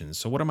situation,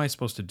 so what am I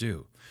supposed to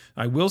do?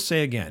 I will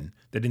say again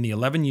that in the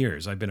 11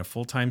 years I've been a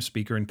full-time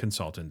speaker and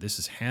consultant, this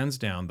is hands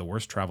down the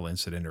worst travel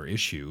incident or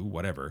issue,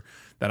 whatever,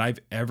 that I've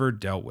ever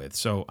dealt with.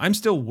 So I'm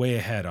still way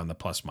ahead on the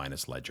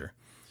plus-minus ledger.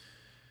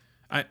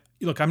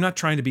 I'm not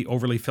trying to be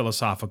overly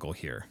philosophical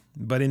here,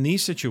 but in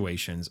these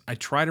situations, I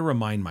try to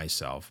remind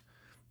myself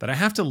that I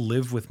have to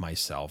live with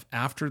myself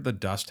after the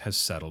dust has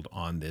settled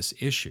on this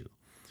issue.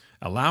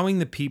 Allowing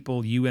the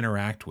people you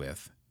interact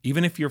with,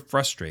 even if you're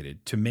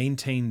frustrated, to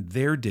maintain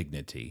their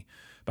dignity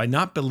by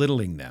not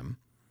belittling them.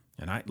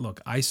 And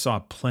I saw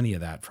plenty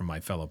of that from my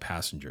fellow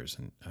passengers,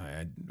 and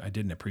I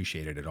didn't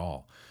appreciate it at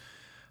all.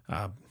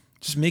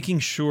 Just making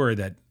sure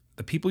that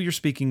the people you're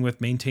speaking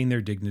with maintain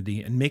their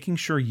dignity and making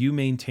sure you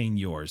maintain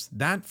yours.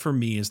 That, for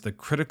me, is the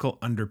critical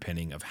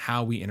underpinning of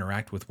how we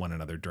interact with one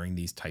another during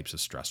these types of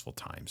stressful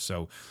times.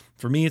 So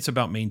for me, it's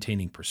about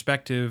maintaining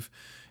perspective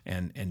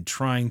and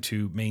trying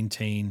to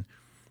maintain,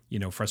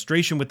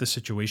 frustration with the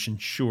situation,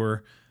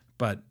 sure,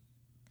 but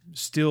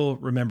still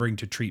remembering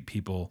to treat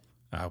people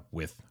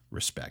with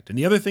respect. And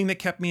the other thing that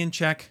kept me in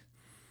check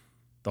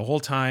the whole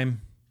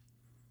time,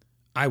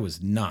 I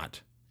was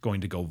not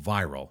going to go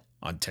viral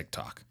on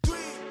TikTok.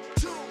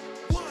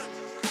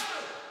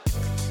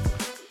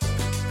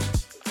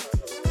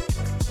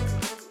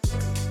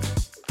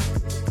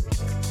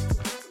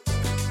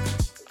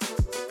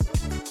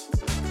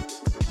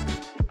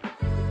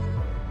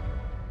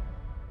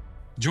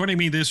 Joining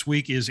me this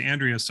week is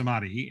Andrea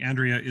Samadi.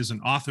 Andrea is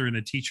an author and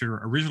a teacher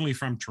originally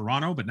from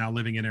Toronto, but now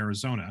living in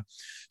Arizona.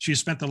 She has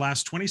spent the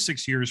last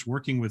 26 years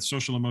working with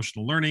social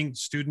emotional learning,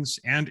 students,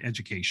 and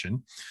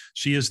education.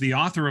 She is the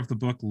author of the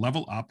book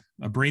Level Up,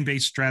 a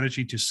brain-based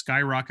strategy to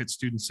skyrocket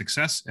student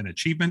success and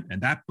achievement.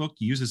 And that book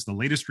uses the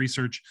latest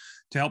research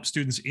to help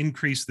students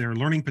increase their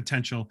learning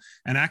potential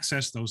and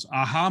access those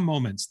aha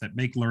moments that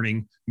make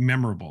learning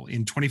memorable.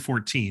 In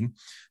 2014,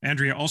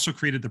 Andrea also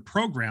created the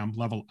program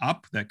Level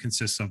Up that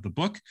consists of the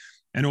book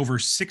and over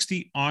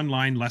 60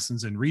 online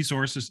lessons and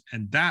resources.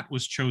 And that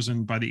was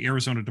chosen by the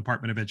Arizona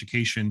Department of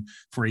Education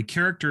for a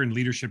character and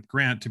leadership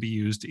grant to be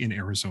used in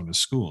Arizona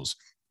schools.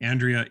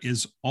 Andrea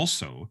is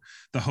also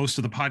the host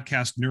of the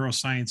podcast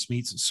Neuroscience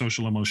Meets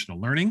Social Emotional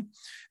Learning.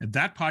 And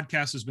that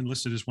podcast has been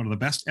listed as one of the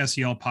best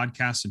SEL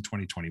podcasts in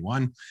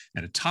 2021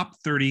 and a top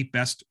 30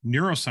 best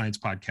neuroscience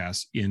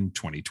podcasts in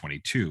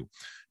 2022.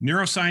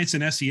 Neuroscience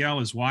and SEL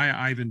is why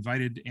I've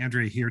invited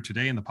Andrea here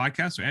today in the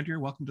podcast. So Andrea,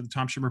 welcome to the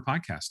Tom Schimmer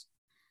Podcast.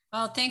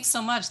 Oh, thanks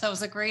so much. That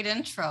was a great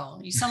intro.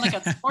 You sound like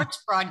a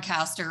sports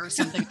broadcaster or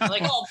something,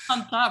 like all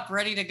pumped up,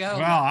 ready to go.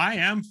 Well, I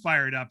am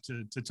fired up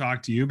to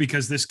talk to you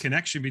because this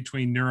connection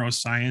between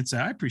neuroscience,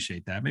 I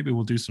appreciate that. Maybe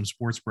we'll do some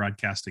sports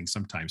broadcasting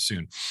sometime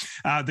soon.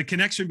 The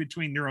connection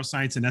between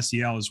neuroscience and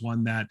SEL is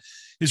one that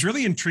has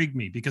really intrigued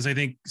me because I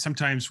think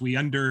sometimes we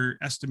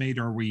underestimate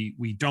or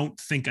we don't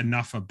think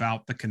enough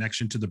about the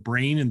connection to the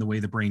brain and the way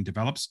the brain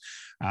develops.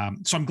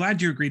 So I'm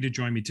glad you agreed to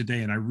join me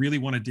today. And I really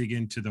want to dig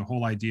into the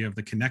whole idea of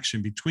the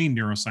connection between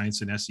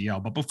neuroscience and SEL.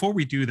 But before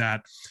we do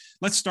that,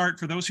 let's start,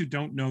 for those who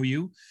don't know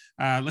you,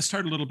 let's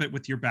start a little bit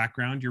with your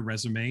background, your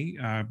resume.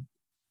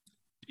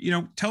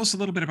 Tell us a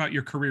little bit about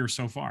your career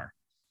so far.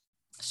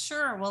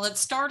 Sure. Well, it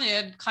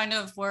started kind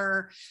of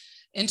where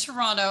in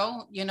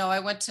Toronto, I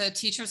went to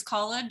Teachers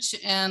College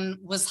and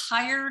was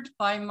hired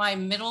by my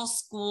middle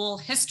school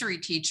history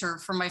teacher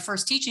for my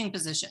first teaching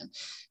position.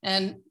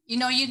 And,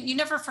 you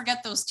never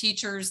forget those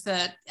teachers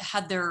that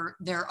had their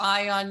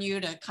eye on you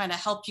to kind of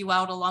help you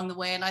out along the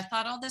way. And I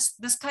thought, oh,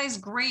 this guy's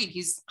great.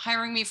 He's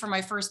hiring me for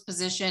my first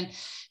position.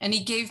 And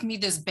he gave me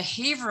this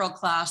behavioral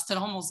class that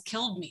almost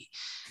killed me.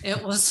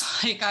 It was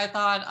like, I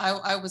thought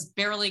I was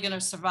barely going to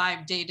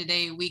survive day to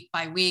day, week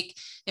by week.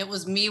 It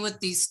was me with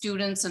these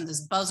students and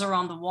this buzzer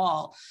on the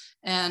wall.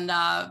 And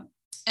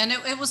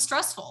it was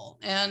stressful,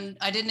 and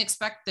I didn't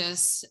expect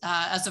this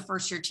as a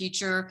first year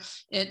teacher.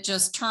 It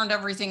just turned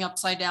everything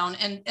upside down.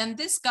 And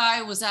this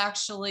guy was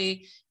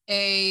actually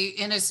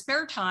in his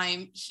spare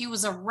time, he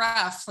was a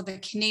ref for the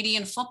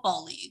Canadian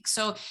Football League.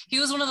 So he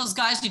was one of those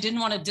guys who didn't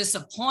want to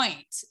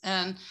disappoint.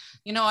 And,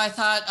 I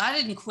thought I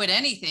didn't quit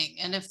anything.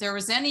 And if there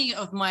was any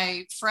of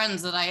my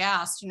friends that I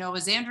asked,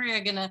 is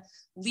Andrea going to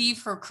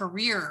leave her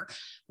career.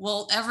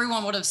 Well,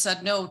 everyone would have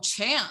said no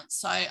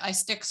chance. I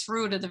stick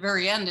through to the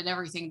very end in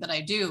everything that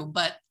I do,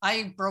 but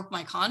I broke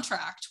my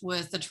contract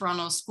with the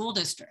Toronto School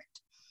District.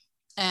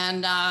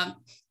 And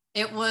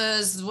it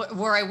was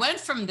where I went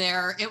from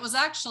there. It was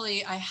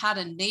actually, I had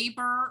a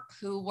neighbor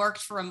who worked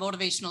for a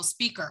motivational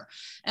speaker.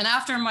 And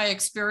after my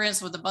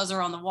experience with the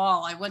buzzer on the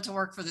wall, I went to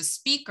work for the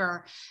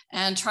speaker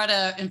and try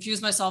to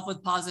infuse myself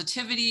with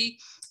positivity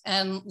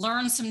and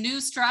learn some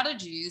new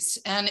strategies.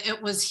 And it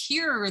was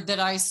here that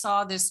I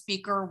saw this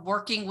speaker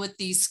working with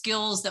these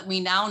skills that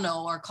we now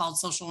know are called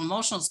social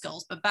emotional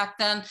skills. But back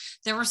then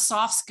there were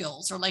soft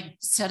skills, or like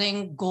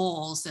setting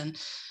goals and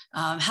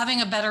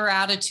having a better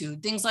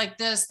attitude, things like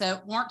this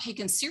that weren't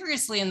taken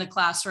seriously in the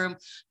classroom.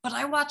 But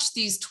I watched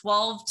these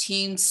 12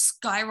 teens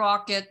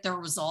skyrocket their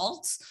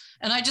results,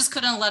 and I just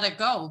couldn't let it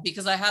go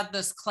because I had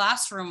this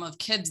classroom of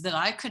kids that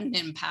I couldn't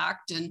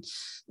impact. And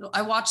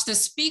I watched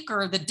this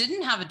speaker that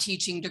didn't have a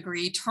teaching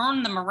degree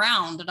turn them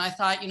around. And I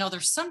thought,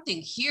 there's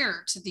something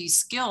here to these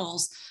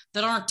skills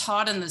that aren't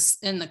taught in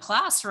the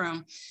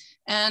classroom.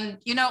 And,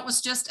 it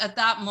was just at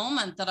that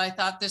moment that I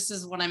thought, this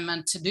is what I'm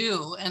meant to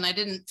do. And I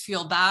didn't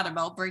feel bad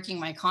about breaking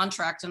my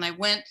contract. And I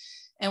went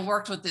and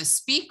worked with this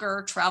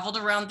speaker, traveled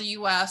around the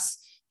US,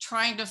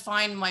 trying to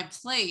find my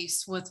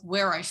place with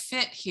where I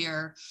fit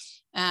here.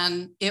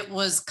 And it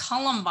was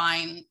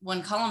Columbine.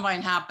 When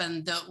Columbine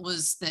happened, that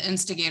was the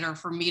instigator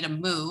for me to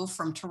move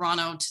from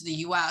Toronto to the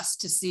US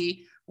to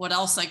see what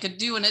else I could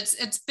do. And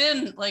it's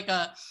been like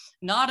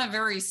not a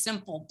very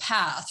simple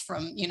path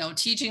from,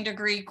 teaching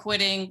degree,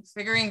 quitting,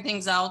 figuring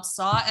things out,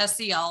 saw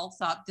SEL,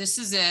 thought this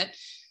is it.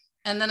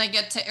 And then I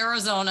get to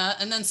Arizona,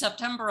 and then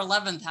September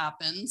 11th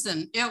happens,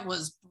 and it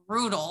was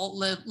brutal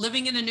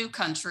living in a new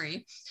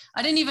country.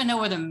 I didn't even know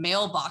where the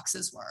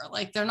mailboxes were.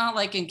 Like, they're not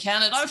like in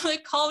Canada. I'm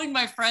like calling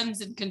my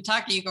friends in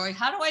Kentucky going,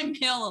 how do I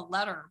mail a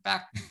letter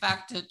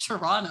back to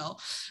Toronto?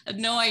 I had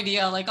no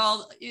idea. Like,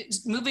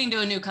 moving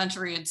to a new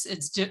country,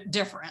 it's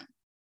different.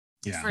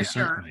 Yeah, for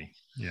certainly.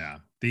 Sure. Yeah.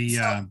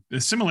 The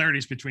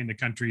similarities between the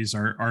countries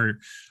are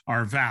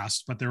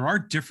vast, but there are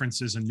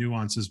differences and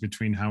nuances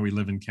between how we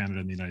live in Canada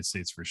and the United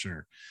States for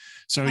sure.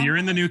 So you're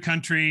in the new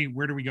country.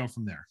 Where do we go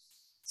from there?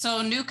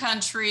 So new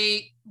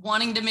country,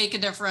 wanting to make a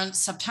difference.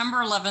 September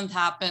 11th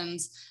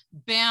happens.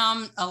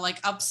 Bam,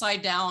 like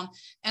upside down.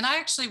 And I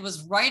actually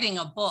was writing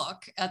a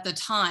book at the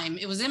time.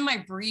 It was in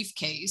my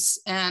briefcase,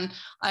 and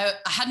I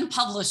hadn't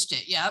published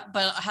it yet,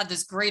 but I had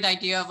this great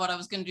idea of what I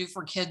was going to do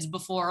for kids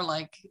before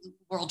like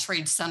World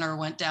Trade Center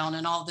went down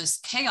and all this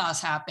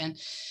chaos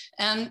happened.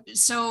 And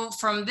so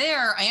from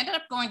there, I ended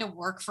up going to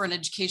work for an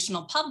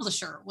educational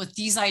publisher with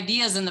these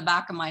ideas in the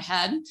back of my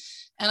head.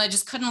 And I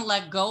just couldn't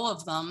let go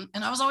of them.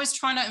 And I was always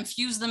trying to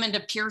infuse them into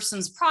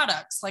Pearson's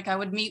products. Like, I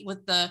would meet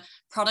with the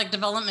product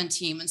development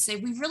team and say,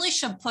 we really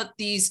should put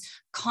these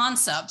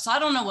concepts. I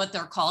don't know what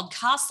they're called.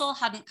 CASEL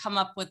hadn't come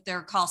up with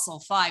their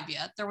CASEL 5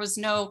 yet. There was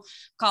no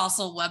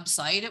CASEL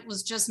website. It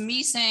was just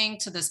me saying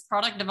to this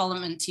product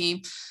development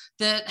team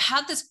that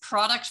had this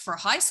product for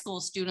high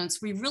school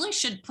students, we really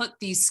should put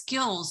these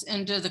skills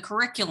into the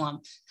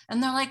curriculum.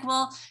 And they're like,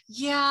 well,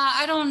 yeah,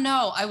 I don't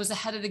know. I was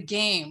ahead of the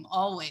game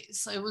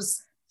always.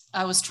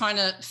 I was trying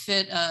to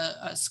fit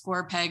a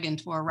square peg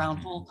into a round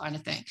hole kind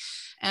of thing.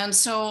 And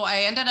so I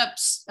ended up,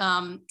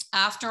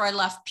 after I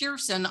left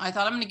Pearson, I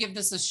thought I'm going to give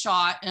this a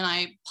shot. And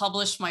I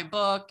published my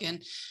book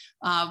and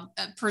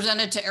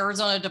presented to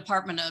Arizona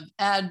Department of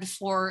Ed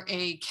for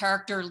a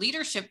character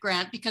leadership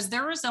grant, because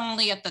there was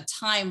only at the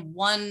time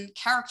one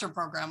character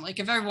program. Like,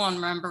 if everyone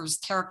remembers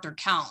Character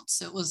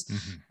Counts, it was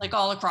like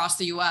all across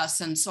the US.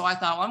 And so I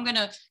thought, well, I'm going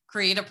to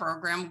create a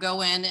program,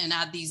 go in and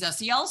add these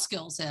SEL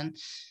skills in.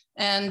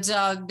 And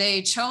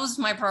they chose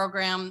my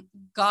program,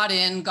 got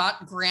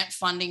grant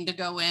funding to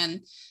go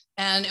in.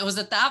 And it was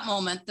at that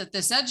moment that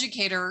this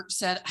educator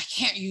said, I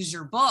can't use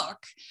your book.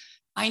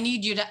 I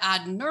need you to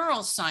add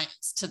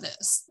neuroscience to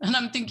this. And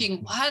I'm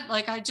thinking, what?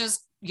 Like, I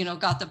just,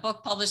 got the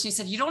book published. And he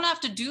said, you don't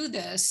have to do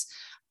this,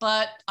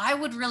 but I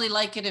would really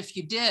like it if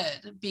you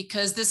did,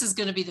 because this is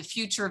going to be the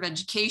future of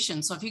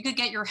education. So if you could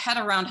get your head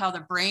around how the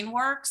brain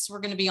works, we're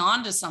going to be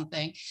on to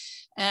something.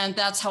 And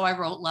that's how I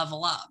wrote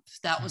Level Up.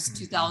 That was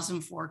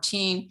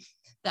 2014.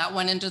 That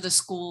went into the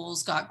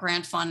schools, got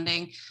grant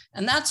funding.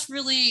 And that's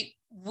really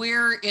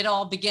where it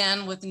all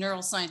began with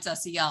neuroscience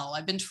SEL.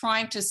 I've been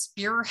trying to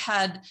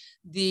spearhead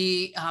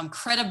the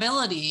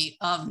credibility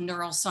of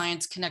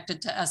neuroscience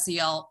connected to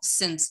SEL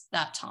since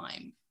that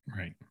time.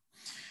 Right.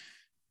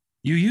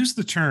 You used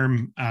the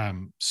term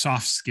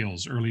soft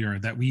skills earlier,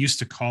 that we used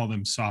to call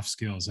them soft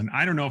skills. And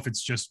I don't know if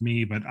it's just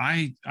me, but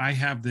I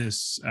have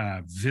this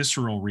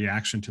visceral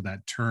reaction to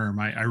that term.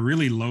 I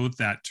really loathe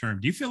that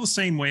term. Do you feel the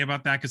same way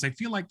about that? Because I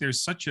feel like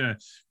there's such a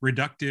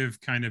reductive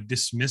kind of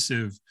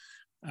dismissiveness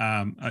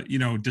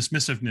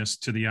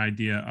to the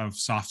idea of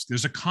soft.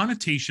 There's a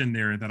connotation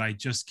there that I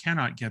just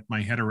cannot get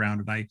my head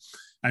around. And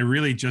I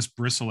really just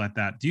bristle at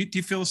that. Do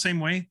you feel the same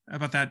way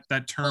about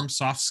that term,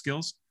 soft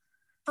skills?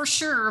 For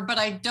sure, but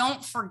I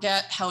don't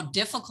forget how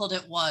difficult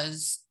it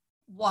was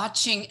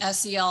watching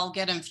SEL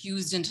get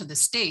infused into the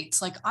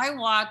States. Like, I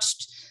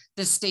watched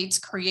the states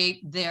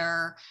create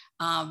their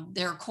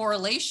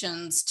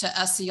correlations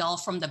to SEL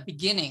from the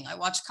beginning. I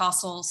watched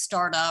CASEL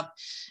start up,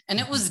 and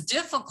it was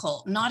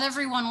difficult. Not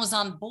everyone was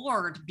on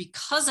board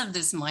because of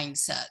this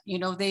mindset. You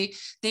know, they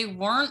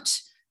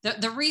weren't,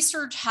 the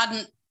research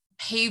hadn't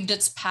paved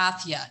its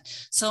path yet.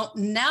 So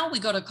now we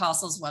go to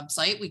CASEL's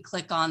website, we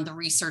click on the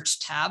research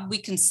tab, we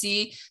can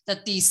see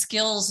that these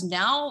skills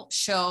now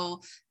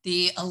show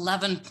the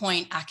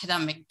 11-point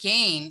academic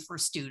gain for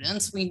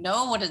students. We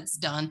know what it's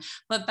done,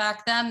 but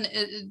back then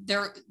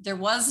there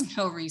was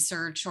no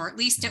research, or at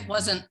least it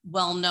wasn't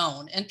well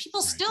known. And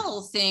people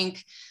still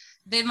think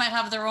they might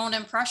have their own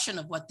impression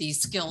of what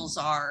these skills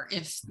are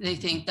if they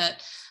think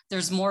that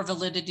there's more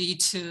validity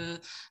to,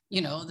 you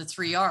know, the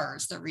 3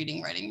 R's, the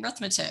reading, writing,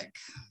 arithmetic,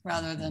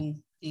 rather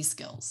than these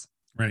skills.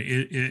 Right.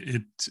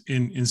 It's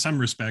in some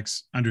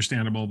respects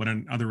understandable, but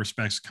in other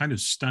respects kind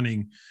of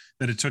stunning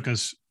that it took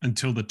us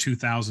until the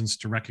 2000s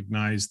to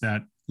recognize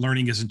that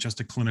learning isn't just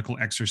a clinical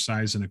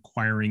exercise in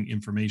acquiring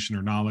information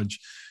or knowledge,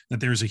 that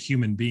there's a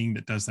human being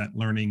that does that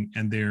learning,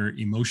 and their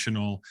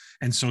emotional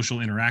and social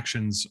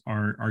interactions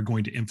are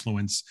going to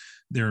influence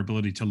their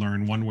ability to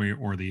learn one way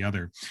or the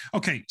other.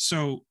 Okay,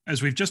 so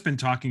as we've just been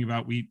talking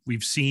about,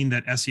 we've seen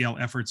that SEL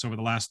efforts over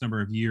the last number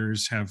of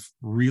years have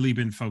really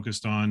been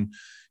focused on,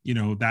 you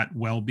know, that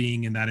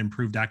well-being and that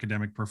improved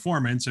academic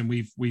performance, and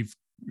we've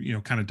you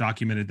know, kind of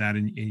documented that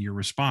in your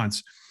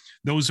response.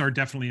 Those are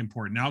definitely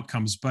important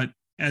outcomes, but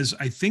as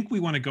I think we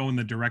want to go in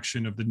the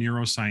direction of the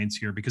neuroscience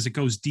here, because it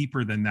goes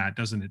deeper than that,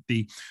 doesn't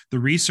it? The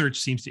research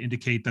seems to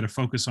indicate that a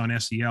focus on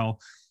SEL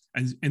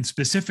and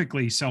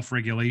specifically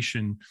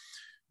self-regulation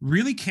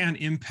really can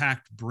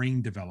impact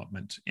brain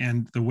development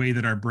and the way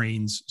that our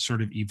brains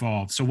sort of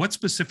evolve. So what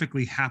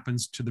specifically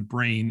happens to the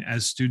brain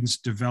as students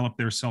develop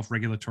their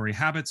self-regulatory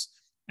habits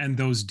and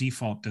those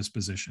default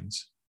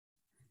dispositions?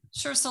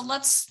 Sure. So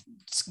let's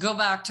go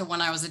back to when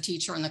I was a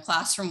teacher in the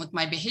classroom with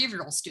my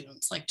behavioral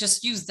students, like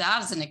just use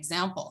that as an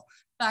example.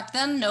 Back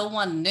then, no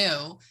one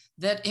knew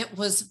that it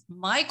was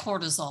my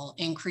cortisol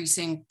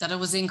increasing, that it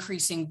was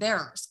increasing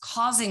theirs,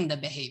 causing the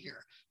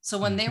behavior. So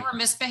when they were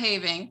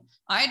misbehaving,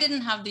 I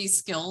didn't have these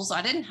skills.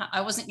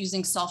 I wasn't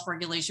using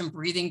self-regulation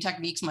breathing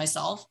techniques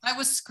myself. I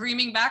was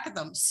screaming back at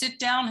them, sit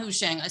down,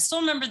 Husheng. I still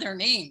remember their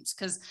names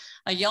because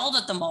I yelled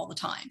at them all the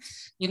time,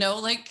 you know,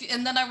 like,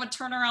 and then I would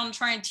turn around and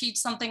try and teach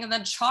something, and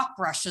then chalk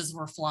brushes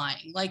were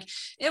flying. Like,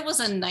 it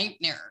was a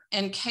nightmare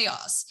and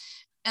chaos.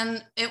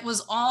 And it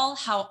was all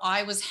how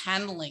I was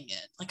handling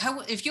it. Like,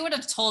 if you would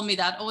have told me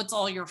that, oh, it's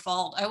all your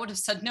fault, I would have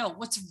said, no,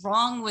 what's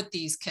wrong with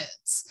these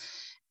kids?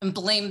 And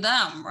blame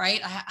them,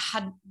 right?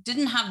 I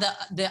didn't have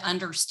the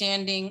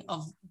understanding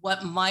of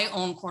what my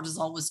own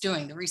cortisol was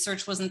doing. The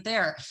research wasn't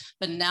there,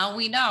 but now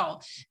we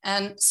know.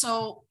 And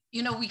so,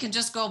 you know, we can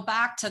just go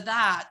back to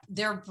that.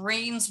 Their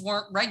brains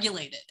weren't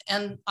regulated.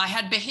 And I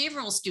had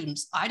behavioral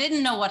students. I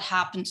didn't know what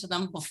happened to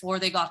them before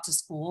they got to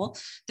school.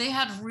 They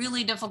had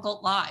really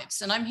difficult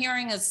lives. And I'm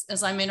hearing as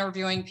I'm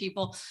interviewing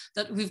people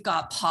that we've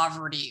got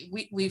poverty,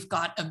 we've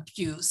got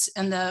abuse.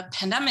 And the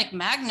pandemic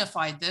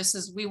magnified this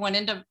as we went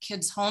into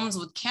kids' homes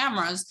with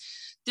cameras.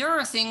 There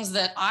are things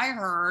that I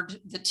heard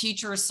the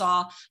teachers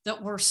saw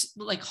that were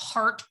like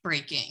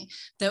heartbreaking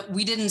that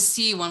we didn't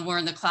see when we're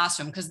in the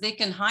classroom, because they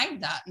can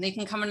hide that and they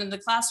can come into the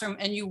classroom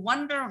and you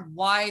wonder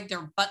why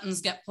their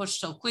buttons get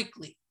pushed so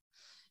quickly.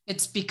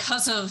 It's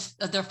because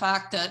of the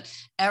fact that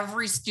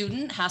every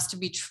student has to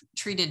be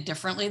treated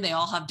differently. They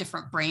all have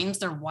different brains.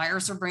 Their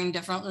wires are brain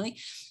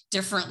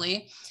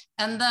differently.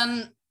 And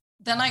then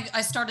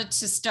I started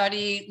to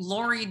study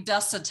Lori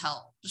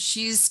Desautels.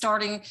 She's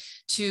starting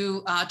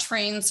to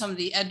train some of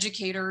the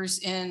educators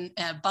in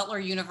Butler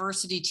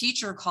University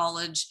Teacher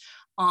College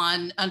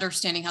on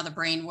understanding how the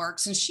brain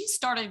works. And she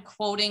started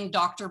quoting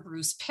Dr.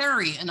 Bruce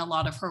Perry in a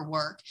lot of her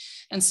work.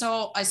 And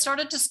so I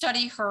started to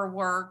study her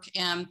work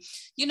and,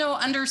 you know,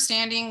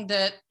 understanding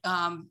that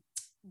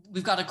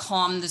we've got to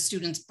calm the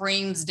students'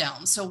 brains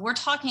down. So we're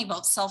talking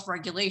about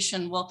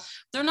self-regulation. Well,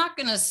 they're not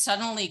going to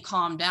suddenly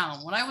calm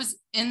down. When I was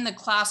in the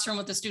classroom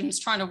with the students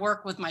trying to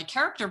work with my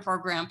character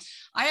program,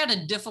 I had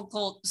a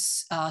difficult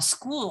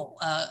school,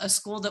 a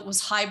school that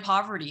was high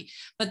poverty,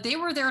 but they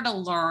were there to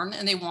learn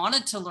and they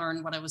wanted to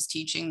learn what I was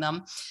teaching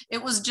them.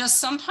 It was just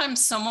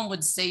sometimes someone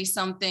would say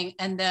something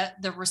and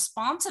the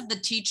response of the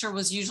teacher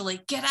was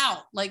usually, get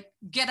out,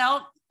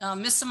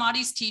 Miss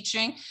Samadi's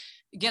teaching,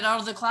 get out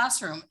of the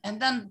classroom. And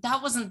then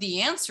that wasn't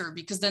the answer,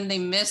 because then they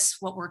miss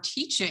what we're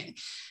teaching.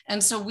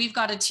 And so we've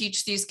got to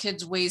teach these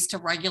kids ways to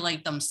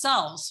regulate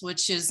themselves,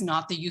 which is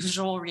not the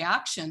usual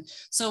reaction.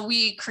 So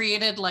we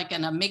created like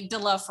an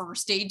amygdala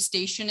first aid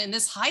station in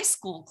this high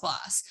school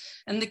class.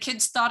 And the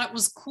kids thought it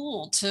was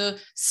cool to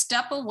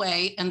step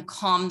away and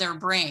calm their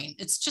brain.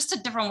 It's just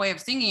a different way of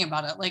thinking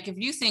about it. Like if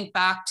you think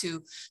back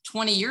to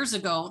 20 years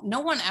ago, no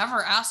one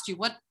ever asked you,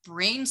 what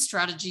brain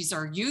strategies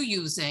are you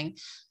using?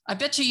 I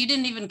bet you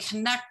didn't even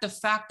connect the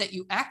fact that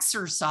you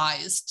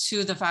exercise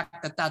to the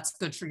fact that that's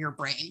good for your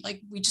brain.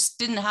 Like we just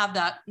didn't have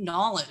that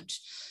knowledge.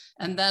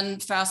 And then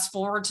fast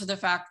forward to the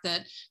fact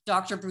that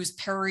Dr. Bruce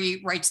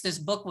Perry writes this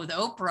book with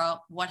Oprah,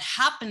 What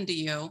Happened to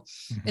You?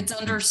 It's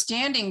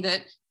understanding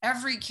that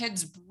every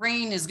kid's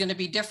brain is going to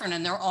be different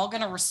and they're all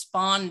going to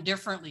respond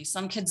differently.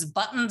 Some kids'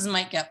 buttons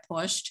might get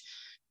pushed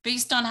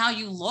based on how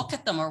you look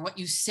at them or what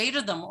you say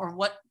to them or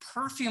what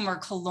perfume or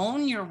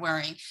cologne you're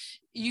wearing.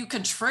 You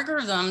could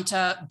trigger them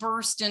to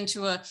burst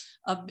into a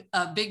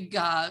big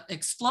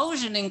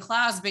explosion in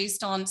class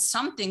based on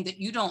something that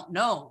you don't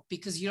know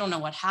because you don't know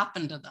what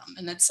happened to them.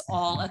 And it's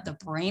all at the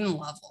brain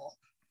level.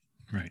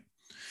 Right.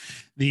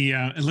 The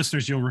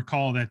listeners, you'll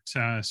recall that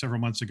several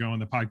months ago on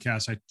the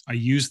podcast, I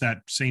used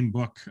that same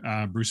book,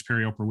 Bruce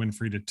Perry, Oprah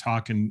Winfrey, to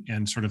talk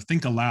and sort of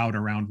think aloud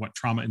around what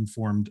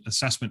trauma-informed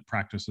assessment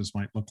practices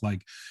might look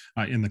like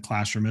in the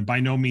classroom. And by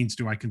no means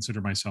do I consider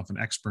myself an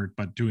expert,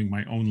 but doing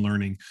my own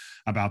learning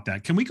about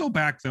that. Can we go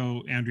back,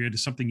 though, Andrea, to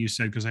something you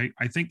said? Because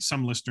I think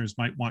some listeners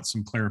might want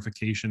some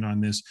clarification on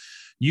this.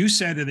 You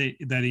said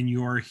that in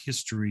your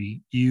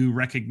history, you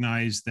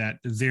recognized that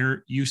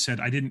you said,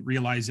 I didn't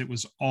realize it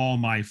was all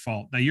my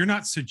fault. Now, you're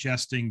not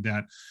suggesting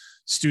that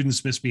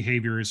students'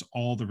 misbehavior is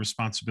all the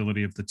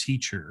responsibility of the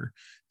teacher,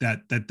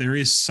 that there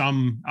is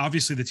some,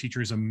 obviously the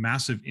teacher is a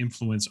massive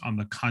influence on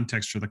the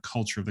context or the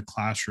culture of the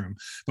classroom,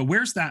 but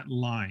where's that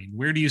line?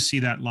 Where do you see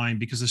that line?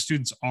 Because the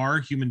students are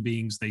human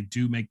beings. They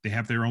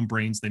have their own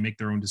brains, they make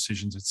their own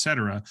decisions, et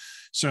cetera.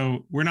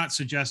 So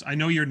I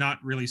know you're not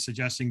really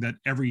suggesting that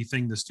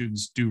everything the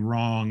students do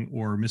wrong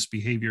or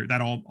misbehavior,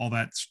 that all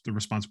that's the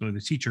responsibility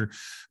of the teacher,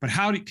 but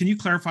can you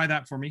clarify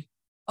that for me?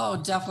 Oh,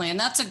 definitely. And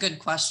that's a good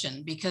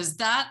question, because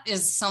that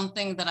is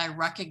something that I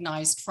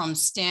recognized from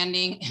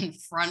standing in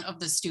front of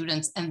the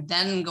students and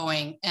then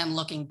going and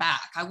looking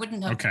back. I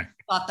wouldn't have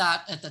thought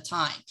that at the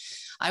time.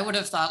 I would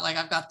have thought, like,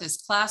 I've got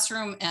this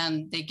classroom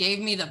and they gave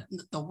me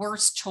the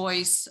worst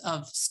choice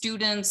of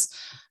students,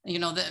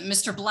 that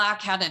Mr.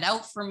 Black had it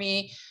out for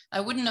me.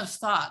 I wouldn't have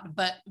thought,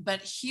 but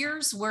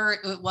here's where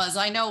it was.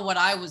 I know what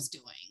I was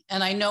doing,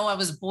 and I know I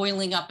was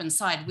boiling up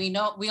inside. We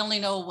only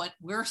know what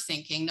we're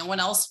thinking. No one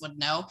else would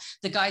know.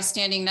 The guy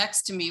standing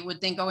next to me would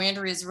think, oh,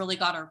 Andrea's really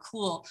got her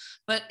cool.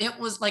 But it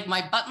was like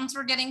my buttons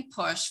were getting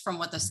pushed from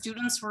what the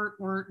students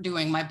were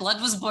doing. My blood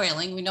was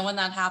boiling. We know when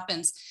that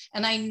happens.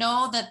 And I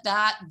know that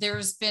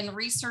there's been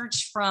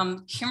research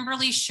from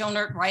Kimberly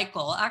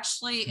Schonert-Reichel,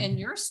 actually in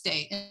your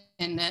state,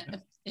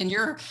 in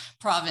your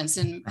province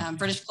in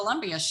British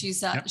Columbia.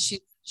 She's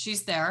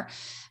there,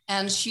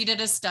 and she did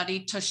a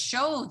study to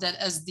show that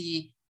as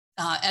the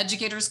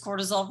educators'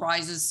 cortisol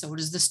rises, so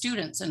does the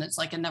students, and it's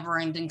like a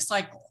never-ending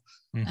cycle.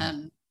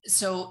 And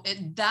so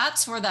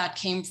that's where that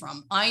came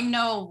from. I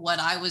know what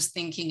I was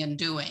thinking and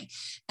doing.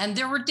 And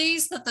there were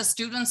days that the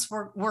students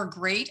were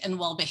great and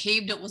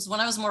well-behaved. It was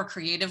when I was more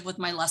creative with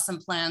my lesson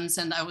plans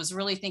and I was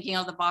really thinking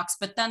out of the box,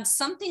 but then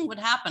something would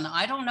happen.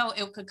 I don't know,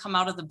 it could come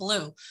out of the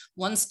blue.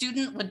 One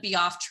student would be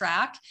off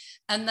track,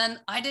 and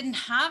then I didn't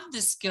have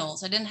the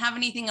skills. I didn't have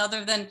anything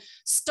other than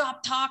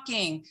stop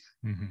talking,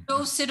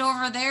 go sit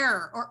over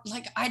there. Or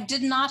like, I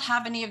did not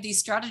have any of these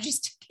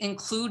strategies to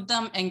include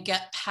them and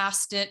get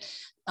past it.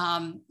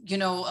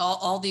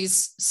 All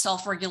these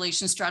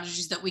self-regulation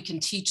strategies that we can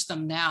teach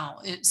them now.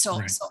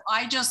 So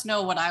I just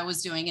know what I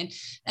was doing.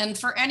 And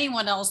for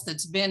anyone else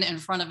that's been in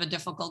front of a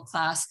difficult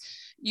class,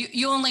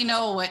 you only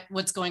know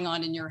what's going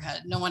on in your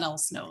head. No one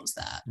else knows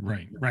that.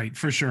 Right,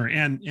 for sure.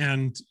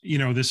 And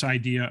this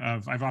idea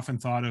of, I've often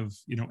thought of,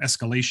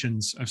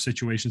 escalations of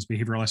situations,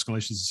 behavioral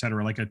escalations, et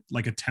cetera,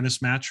 like a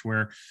tennis match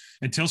where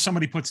until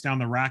somebody puts down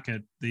the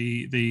racket,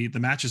 the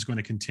match is going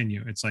to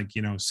continue. It's like,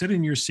 sit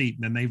in your seat,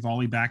 and then they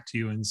volley back to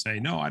you and say,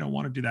 no, I don't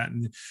want to do that.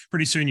 And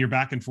pretty soon you're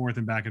back and forth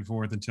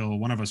until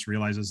one of us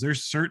realizes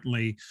there's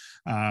certainly,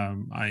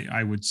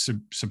 I would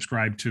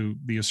subscribe to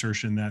the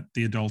assertion that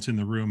the adult in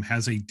the room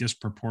has a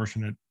disproportionate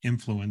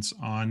influence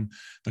on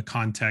the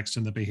context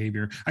and the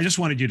behavior. I just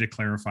wanted you to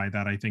clarify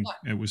that. I think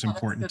it was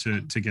important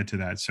to get to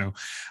that. So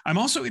I'm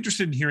also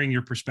interested in hearing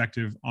your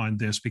perspective on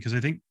this, because I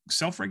think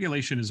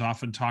self-regulation is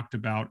often talked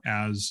about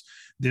as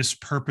this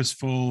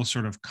purposeful,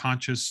 sort of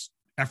conscious,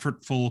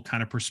 effortful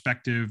kind of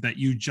perspective that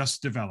you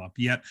just develop.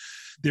 Yet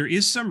there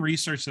is some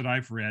research that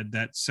I've read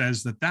that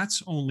says that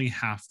that's only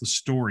half the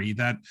story,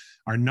 that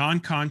our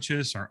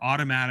non-conscious, our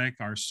automatic,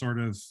 our sort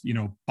of,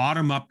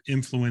 bottom-up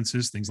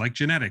influences, things like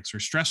genetics or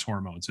stress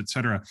hormones, et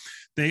cetera,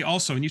 they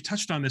also, and you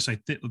touched on this, I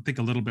think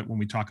a little bit when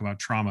we talk about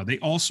trauma, they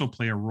also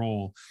play a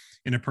role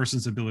in a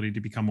person's ability to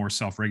become more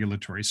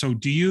self-regulatory. So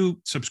do you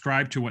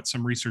subscribe to what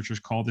some researchers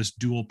call this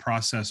dual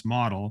process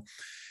model?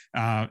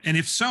 And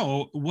if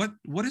so, what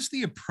is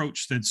the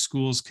approach that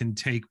schools can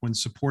take when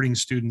supporting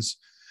students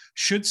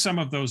should some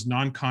of those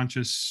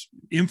non-conscious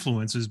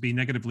influences be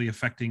negatively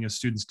affecting a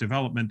student's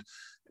development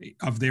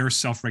of their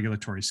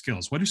self-regulatory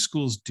skills? What do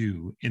schools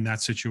do in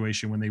that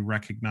situation when they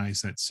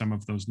recognize that some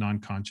of those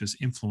non-conscious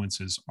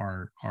influences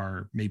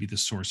are maybe the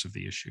source of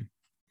the issue?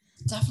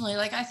 Definitely.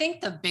 I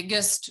think the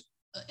biggest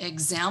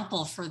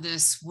example for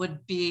this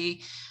would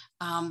be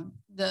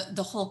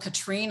the whole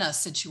Katrina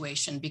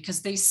situation,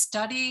 because they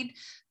studied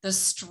the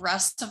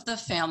stress of the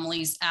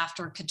families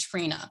after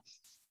Katrina.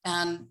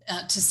 and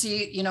to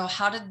see,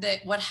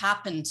 what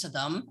happened to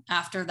them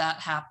after that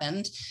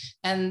happened.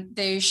 And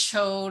they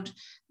showed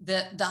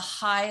that the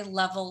high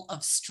level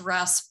of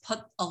stress put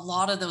a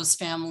lot of those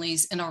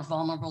families in a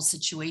vulnerable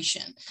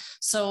situation.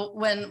 So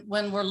when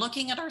we're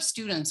looking at our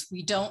students,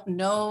 we don't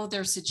know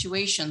their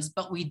situations,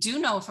 but we do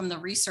know from the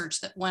research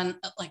that when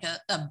like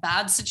a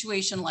bad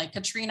situation like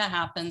Katrina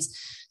happens,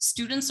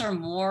 students are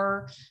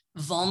more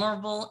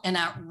vulnerable and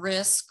at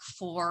risk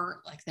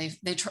for, like,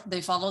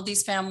 they follow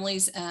these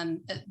families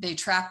and they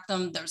track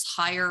them. There's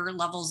higher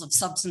levels of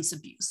substance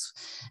abuse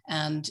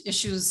and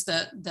issues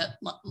that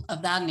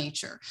of that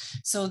nature.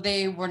 So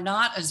they were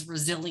not as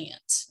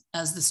resilient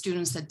as the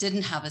students that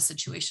didn't have a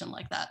situation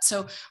like that.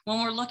 So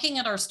when we're looking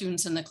at our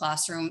students in the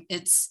classroom,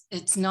 it's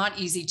not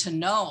easy to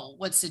know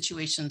what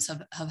situations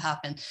have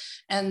happened.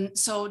 And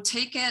so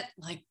take it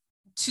like,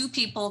 two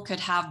people could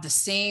have the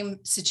same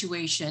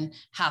situation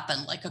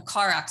happen, like a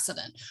car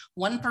accident.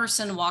 One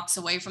person walks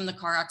away from the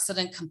car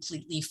accident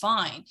completely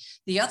fine.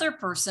 The other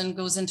person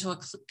goes into a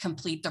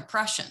complete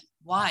depression.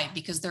 Why?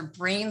 Because their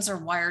brains are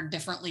wired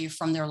differently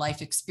from their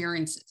life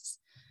experiences.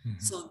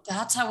 Mm-hmm. So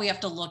that's how we have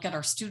to look at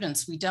our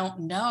students. We don't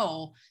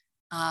know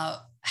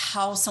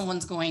how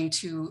someone's going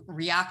to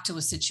react to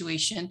a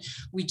situation.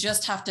 We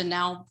just have to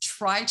now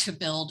try to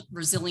build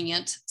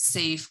resilient,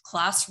 safe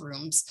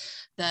classrooms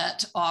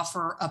that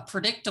offer a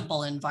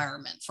predictable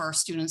environment for our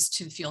students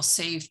to feel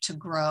safe, to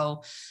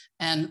grow,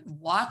 and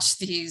watch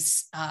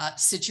these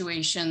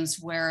situations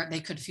where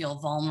they could feel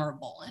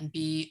vulnerable and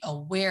be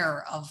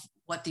aware of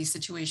what these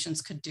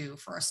situations could do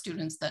for our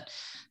students that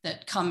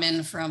come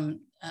in from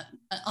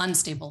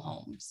unstable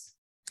homes.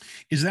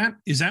 Is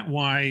that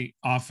why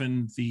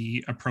often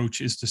the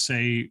approach is to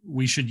say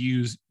we should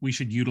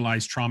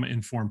utilize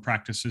trauma-informed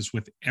practices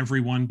with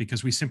everyone,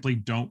 because we simply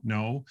don't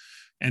know?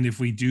 And if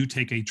we do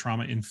take a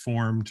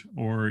trauma-informed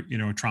or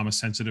a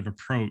trauma-sensitive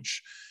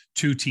approach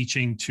to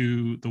teaching,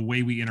 to the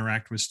way we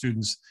interact with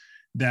students,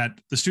 that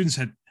the students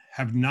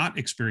have not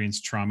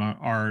experienced trauma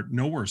are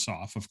no worse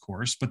off, of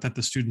course, but that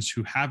the students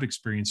who have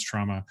experienced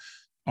trauma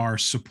are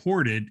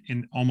supported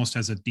in almost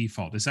as a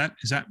default. Is that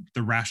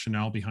the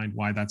rationale behind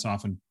why that's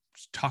often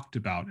talked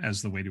about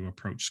as the way to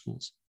approach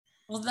schools?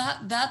 Well,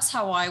 that's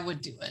how I would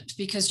do it,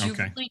 because you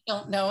really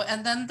don't know.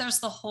 And then there's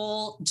the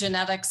whole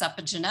genetics,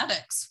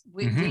 epigenetics.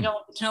 We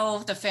don't know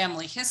the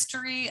family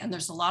history, and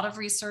there's a lot of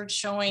research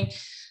showing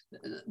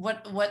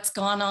what's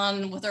gone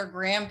on with our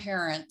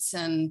grandparents,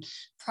 and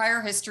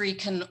prior history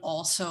can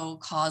also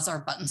cause our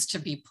buttons to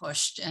be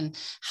pushed and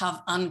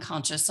have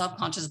unconscious,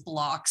 subconscious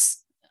blocks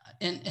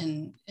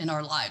in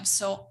our lives.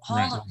 So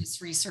all of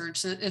this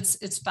research,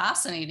 it's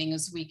fascinating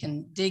as we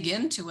can dig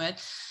into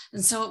it.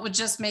 And so it would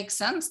just make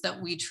sense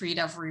that we treat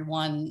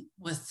everyone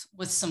with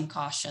some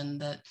caution,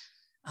 that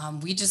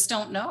we just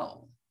don't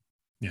know.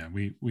 Yeah,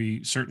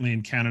 we certainly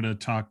in Canada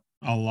talk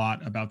a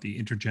lot about the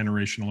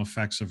intergenerational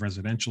effects of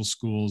residential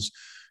schools.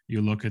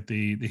 You look at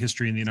the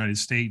history in the United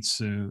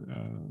States,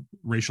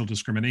 racial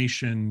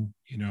discrimination,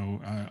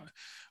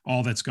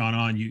 all that's gone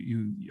on.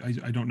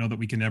 I don't know that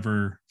we can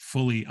ever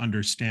fully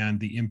understand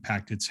the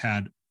impact it's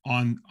had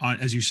on,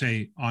 as you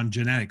say, on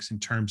genetics in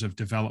terms of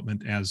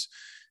development as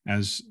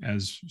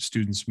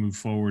students move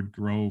forward,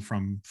 grow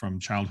from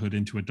childhood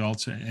into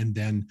adults, and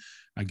then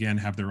again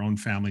have their own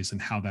families, and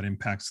how that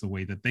impacts the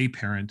way that they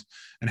parent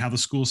and how the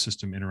school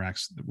system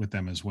interacts with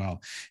them as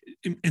well.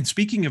 And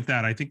speaking of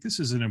that, I think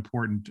this is an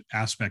important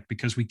aspect,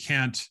 because we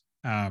can't,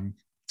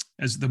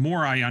 as the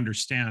more I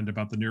understand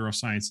about the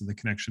neuroscience and the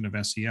connection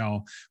of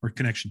SEL, or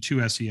connection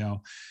to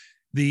SEL,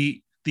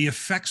 the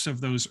effects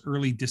of those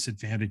early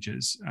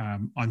disadvantages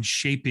on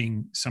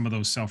shaping some of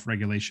those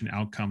self-regulation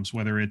outcomes,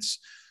 whether it's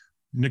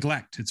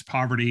neglect, it's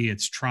poverty,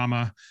 it's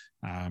trauma.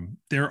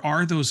 There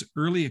are those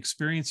early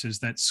experiences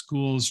that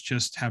schools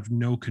just have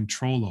no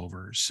control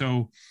over.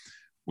 So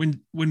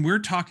when we're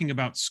talking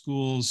about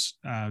schools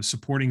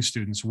supporting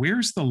students,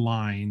 where's the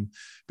line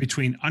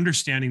between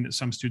understanding that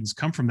some students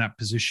come from that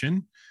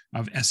position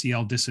of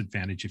SEL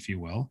disadvantage, if you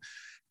will,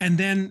 and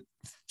then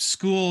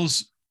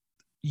schools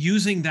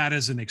using that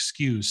as an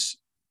excuse?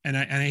 And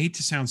I hate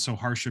to sound so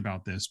harsh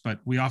about this,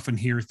 but we often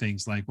hear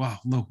things like, well,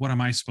 look, what am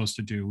I supposed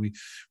to do?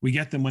 We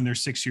get them when they're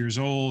 6 years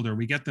old, or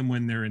we get them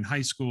when they're in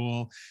high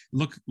school.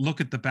 Look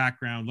at the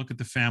background, look at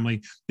the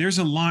family. There's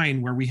a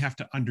line where we have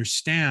to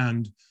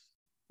understand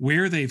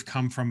where they've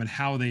come from and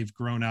how they've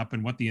grown up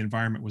and what the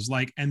environment was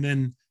like, and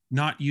then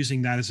not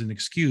using that as an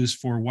excuse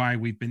for why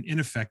we've been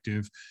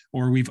ineffective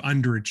or we've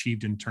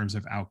underachieved in terms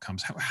of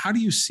outcomes. How do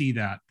you see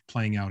that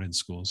playing out in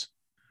schools?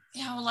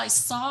 Yeah, well, I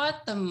saw it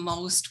the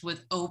most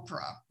with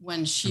Oprah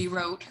when she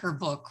wrote her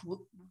book,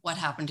 What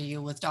Happened to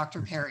You, with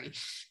Dr. Perry,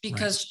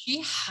 because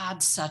she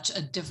had such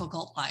a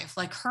difficult life.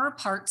 Like, her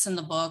parts in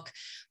the book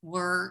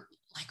were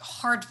like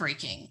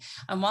heartbreaking.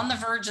 I'm on the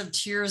verge of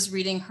tears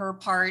reading her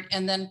part.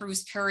 And then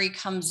Bruce Perry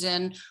comes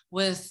in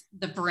with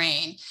the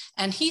brain.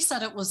 And he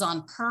said it was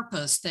on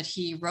purpose that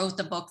he wrote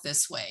the book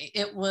this way.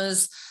 It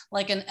was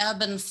like an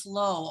ebb and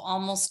flow,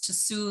 almost to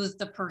soothe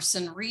the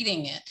person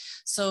reading it.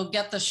 So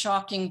get the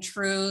shocking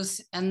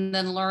truth and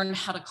then learn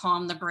how to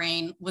calm the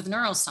brain with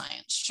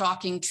neuroscience.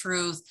 Shocking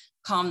truth,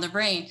 calm the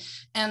brain.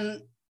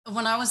 And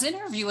when I was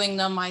interviewing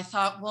them, I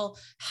thought, well,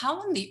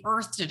 how in the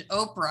earth did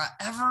Oprah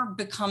ever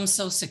become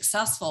so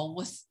successful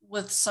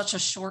with such a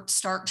short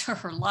start to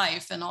her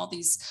life and all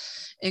these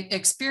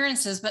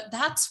experiences? But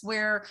that's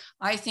where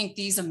I think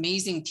these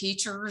amazing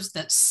teachers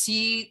that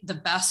see the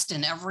best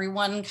in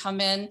everyone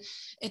come in.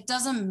 It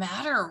doesn't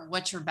matter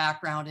what your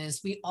background is.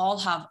 We all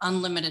have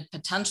unlimited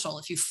potential.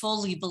 If you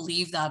fully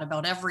believe that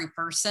about every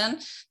person,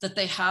 that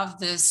they have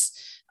this.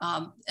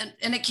 And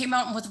it came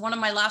out with one of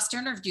my last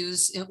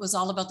interviews. It was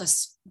all about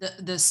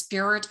the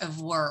spirit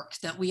of work,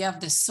 that we have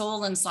this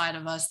soul inside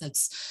of us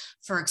that's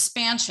for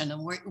expansion,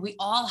 and we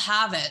all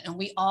have it, and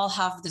we all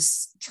have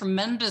this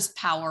tremendous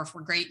power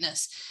for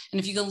greatness. And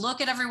if you can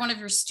look at every one of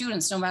your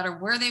students, no matter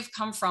where they've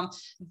come from,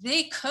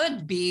 they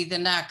could be the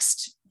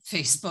next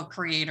Facebook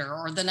creator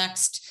or the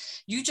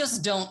next. You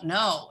just don't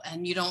know.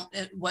 And you don't,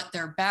 what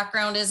their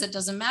background is, it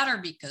doesn't matter,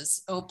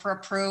 because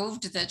Oprah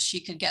proved that she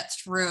could get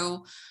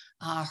through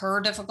her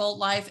difficult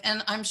life.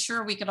 And I'm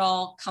sure we could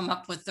all come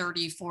up with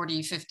 30,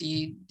 40,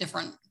 50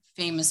 different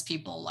famous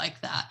people like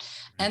that.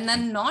 And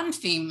then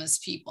non-famous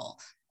people.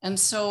 And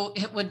so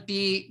it would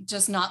be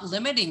just not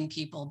limiting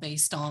people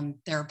based on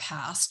their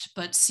past,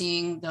 but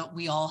seeing that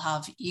we all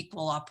have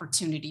equal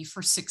opportunity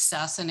for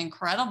success and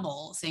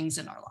incredible things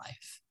in our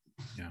life.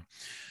 Yeah.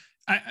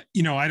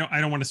 I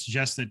don't want to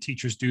suggest that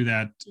teachers do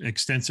that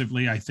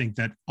extensively. I think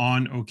that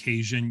on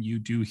occasion you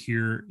do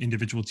hear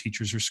individual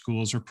teachers or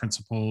schools or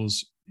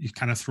principals, you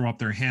kind of throw up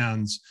their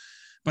hands.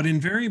 But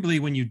invariably,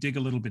 when you dig a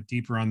little bit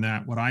deeper on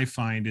that, what I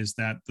find is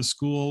that the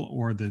school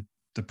or the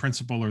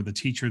principal or the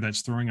teacher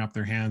that's throwing up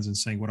their hands and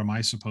saying, what am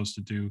I supposed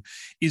to do,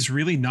 is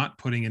really not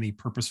putting any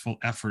purposeful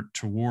effort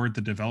toward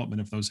the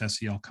development of those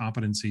SEL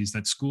competencies.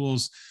 That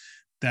schools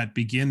that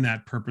begin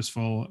that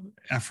purposeful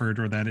effort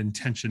or that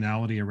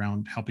intentionality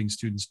around helping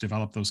students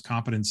develop those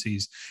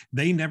competencies,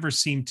 they never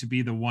seem to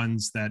be the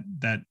ones that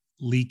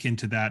leak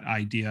into that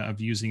idea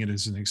of using it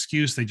as an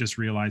excuse. They just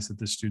realize that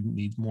the student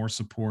needs more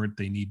support.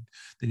 They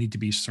need to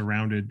be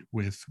surrounded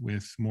with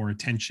more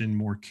attention,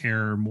 more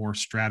care, more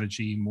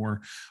strategy, more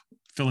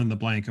fill in the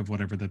blank of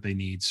whatever that they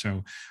need.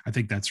 So I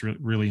think that's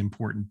really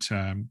important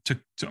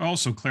to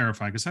also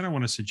clarify, because I don't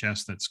want to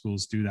suggest that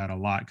schools do that a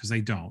lot, because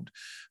they don't.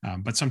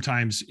 But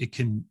sometimes it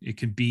can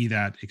be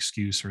that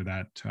excuse or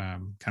that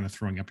kind of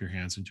throwing up your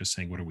hands and just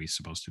saying, what are we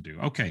supposed to do?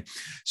 Okay.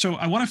 So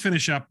I want to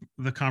finish up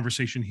the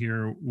conversation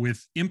here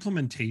with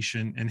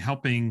implementation and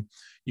helping,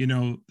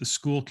 the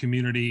school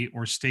community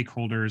or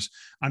stakeholders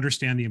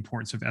understand the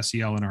importance of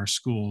SEL in our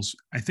schools.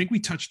 I think we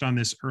touched on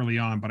this early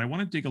on, but I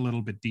want to dig a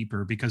little bit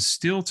deeper, because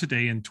still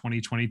today in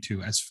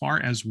 2022, as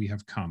far as we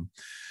have come,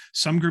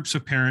 some groups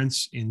of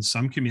parents in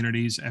some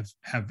communities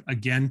have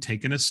again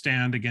taken a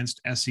stand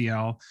against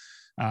SEL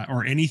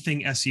or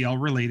anything SEL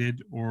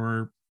related,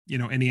 or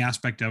any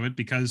aspect of it,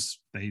 because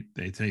they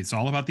say it's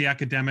all about the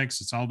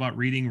academics. It's all about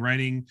reading,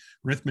 writing,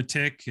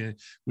 arithmetic.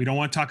 We don't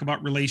want to talk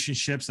about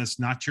relationships. That's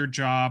not your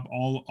job.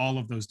 All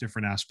of those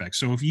different aspects.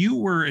 So if you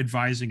were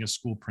advising a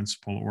school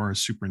principal or a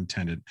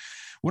superintendent,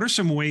 what are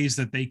some ways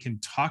that they can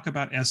talk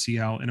about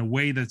SEL in a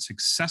way that's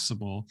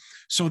accessible,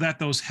 so that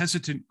those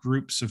hesitant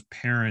groups of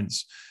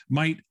parents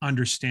might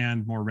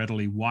understand more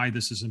readily why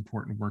this is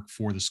important work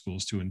for the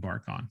schools to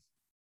embark on?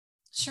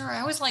 Sure.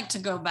 I always like to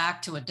go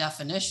back to a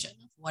definition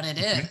of what it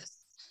is.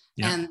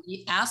 Yeah. And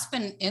the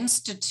Aspen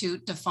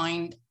Institute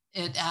defined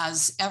it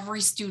as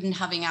every student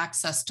having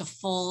access to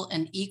full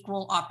and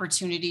equal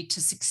opportunity to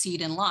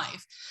succeed in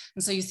life.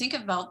 And so you think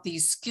about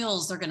these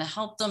skills, they're going to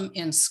help them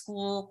in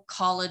school,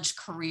 college,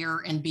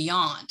 career, and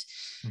beyond.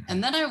 Mm-hmm.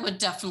 And then I would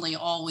definitely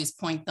always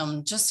point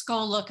them, just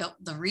go look at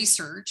the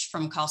research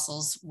from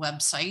CASEL's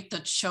website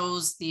that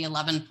shows the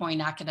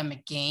 11-point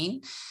academic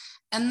gain,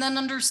 and then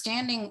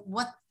understanding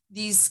what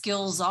these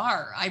skills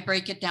are. I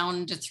break it down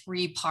into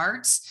 3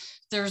 parts.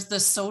 There's the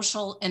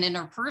social and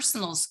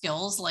interpersonal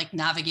skills, like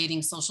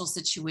navigating social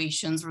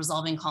situations,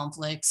 resolving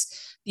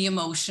conflicts, the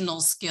emotional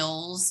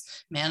skills,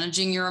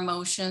 managing your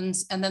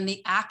emotions, and then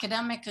the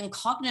academic and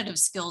cognitive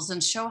skills,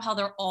 and show how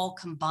they're all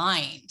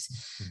combined,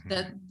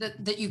 mm-hmm.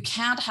 that you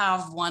can't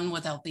have one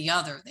without the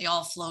other. They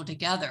all flow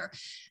together.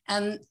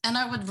 And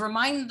I would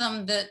remind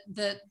them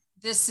that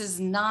this is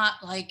not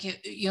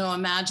like,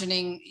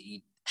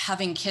 imagining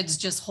having kids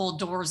just hold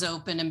doors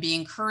open and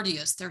being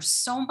courteous. There's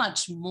so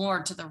much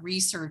more to the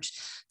research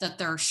that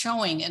they're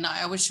showing. And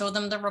I would show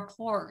them the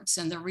reports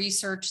and the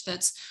research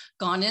that's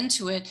gone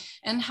into it,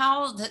 and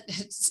how that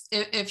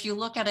if you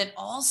look at it,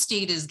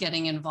 Allstate is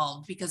getting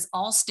involved, because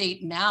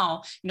Allstate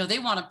now, they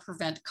want to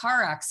prevent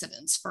car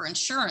accidents for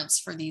insurance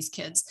for these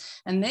kids.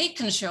 And they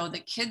can show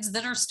that kids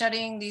that are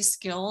studying these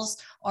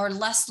skills are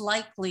less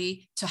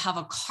likely to have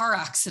a car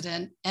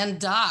accident and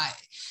die.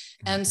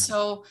 And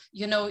so,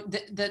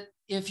 that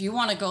if you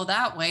want to go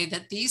that way,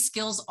 that these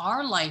skills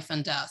are life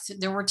and death.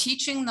 They were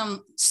teaching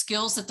them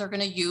skills that they're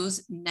going to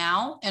use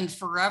now and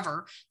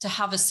forever to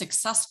have a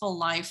successful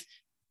life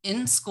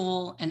in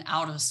school and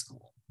out of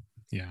school.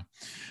 Yeah,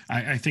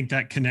 I think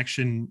that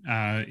connection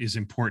is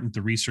important.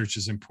 The research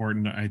is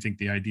important. I think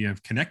the idea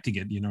of connecting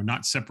it,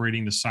 not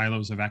separating the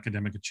silos of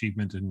academic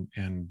achievement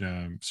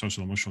and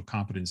social emotional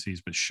competencies,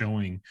 but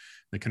showing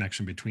the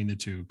connection between the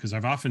two. Because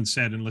I've often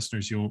said, and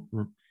listeners, you'll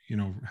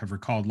have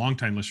recalled,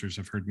 longtime listeners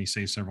have heard me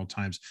say several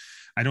times,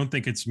 I don't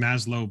think it's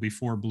Maslow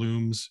before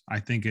Bloom's. I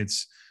think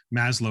it's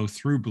Maslow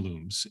through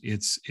Bloom's.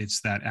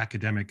 It's that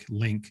academic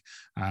link.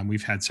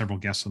 We've had several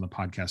guests on the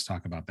podcast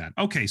talk about that.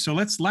 Okay, so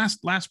let's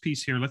last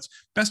piece here.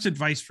 Best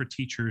advice for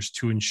teachers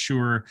to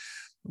ensure.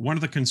 One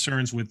of the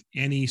concerns with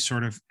any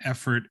sort of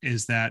effort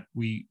is that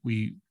we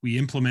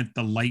implement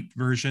the light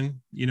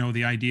version,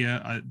 the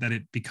idea that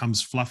it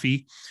becomes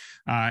fluffy,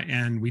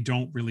 and we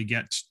don't really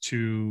get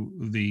to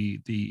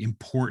the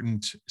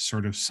important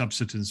sort of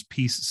substantive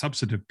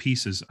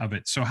pieces of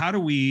it. So how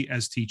do we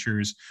as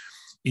teachers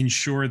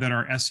ensure that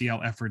our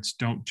SEL efforts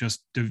don't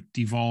just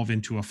devolve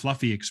into a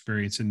fluffy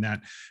experience, and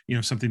that,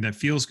 something that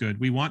feels good?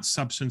 We want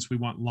substance, we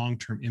want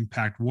long-term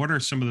impact. What are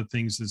some of the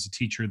things as a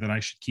teacher that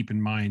I should keep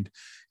in mind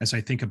as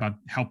I think about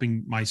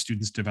helping my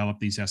students develop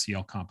these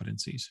SEL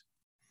competencies?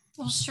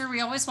 Well, sure.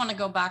 We always want to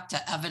go back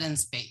to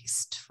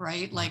evidence-based,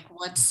 right? Like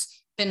what's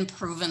been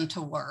proven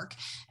to work.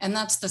 And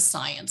that's the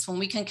science. When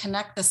we can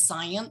connect the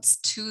science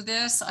to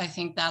this, I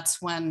think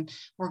that's when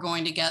we're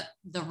going to get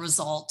the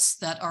results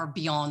that are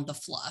beyond the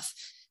fluff.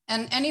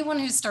 And anyone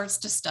who starts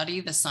to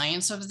study the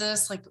science of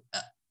this,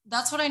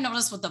 that's what I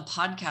noticed with the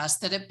podcast,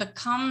 that it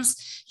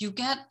becomes, you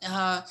get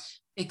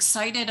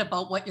excited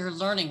about what you're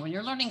learning when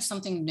you're learning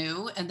something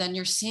new, and then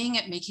you're seeing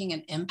it making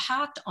an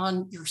impact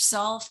on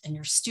yourself and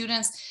your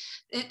students.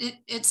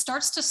 It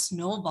starts to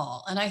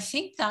snowball. And I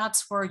think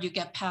that's where you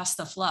get past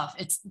the fluff.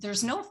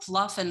 There's no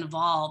fluff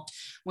involved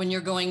when you're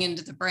going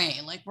into the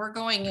brain. Like, we're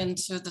going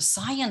into the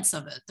science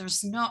of it.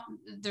 There's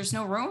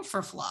no room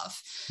for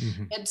fluff.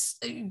 Mm-hmm. It's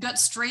got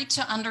straight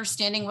to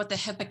understanding what the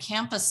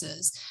hippocampus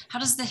is. How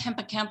does the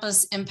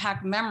hippocampus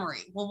impact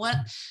memory? Well, what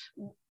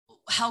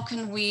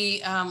can we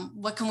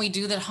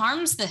do that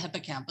harms the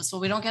hippocampus?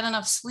 Well, we don't get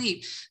enough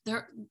sleep.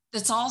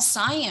 It's all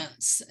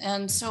science.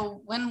 And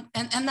so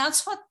and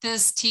that's what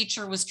this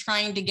teacher was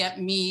trying to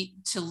get me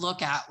to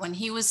look at when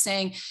he was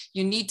saying,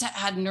 you need to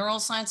add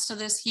neuroscience to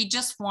this. He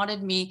just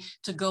wanted me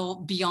to go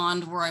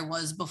beyond where I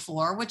was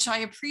before, which I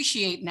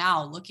appreciate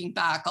now, looking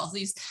back.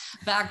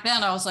 Back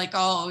then I was like,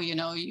 oh, you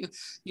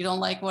don't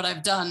like what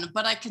I've done,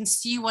 but I can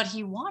see what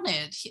he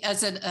wanted.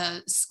 As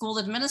a school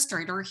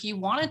administrator, he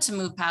wanted to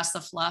move past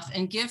the fluff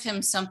and give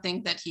him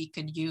something that he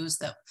could use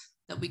that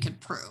we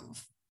could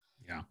prove.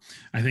 Yeah,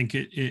 I think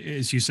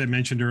as you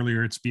mentioned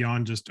earlier, it's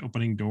beyond just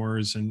opening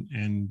doors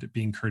and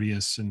being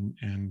courteous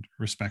and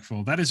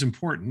respectful. That is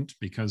important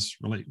because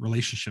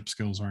relationship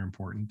skills are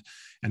important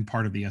and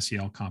part of the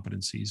SEL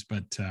competencies,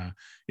 but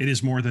it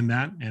is more than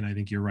that. And I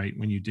think you're right.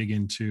 When you dig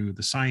into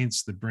the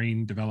science, the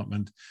brain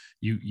development,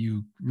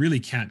 you really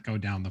can't go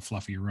down the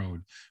fluffy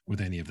road with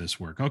any of this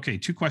work. Okay,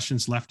 2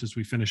 questions left as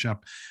we finish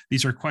up.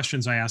 These are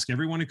questions I ask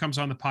everyone who comes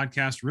on the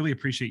podcast. Really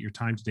appreciate your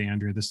time today,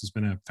 Andrea. This has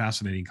been a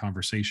fascinating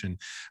conversation.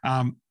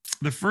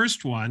 The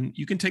first one,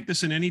 you can take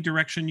this in any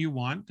direction you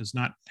want. Does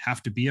not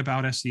have to be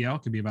about SEL.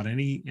 It can be about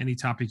any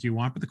topic you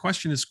want. But the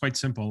question is quite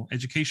simple.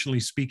 Educationally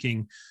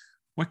speaking,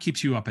 what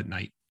keeps you up at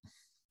night?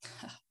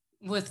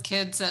 With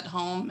kids at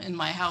home in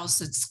my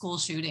house, it's school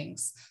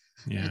shootings.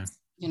 Yeah. It's,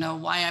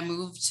 why I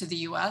moved to the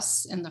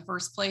US in the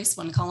first place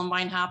when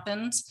Columbine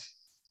happened.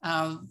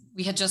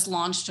 We had just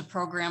launched a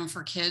program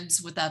for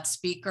kids with that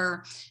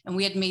speaker, and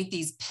we had made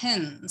these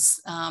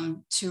pins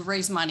to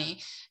raise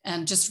money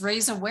and just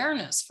raise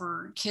awareness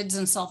for kids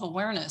and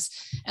self-awareness.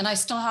 And I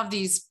still have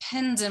these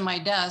pins in my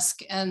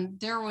desk. And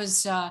there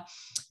was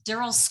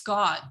Daryl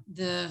Scott,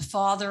 the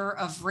father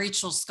of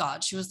Rachel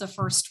Scott. She was the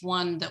first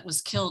one that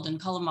was killed in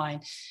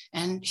Columbine.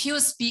 And he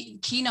was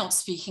keynote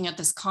speaking at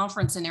this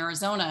conference in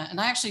Arizona. And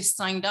I actually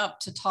signed up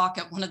to talk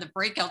at one of the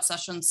breakout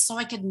sessions so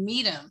I could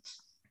meet him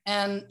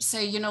and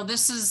say,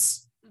 this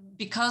is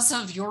because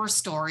of your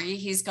story.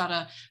 He's got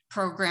a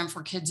program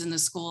for kids in the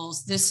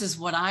schools. This is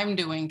what I'm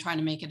doing, trying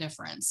to make a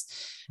difference.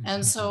 Mm-hmm.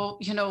 And so,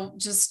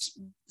 just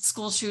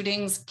school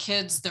shootings,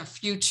 kids, their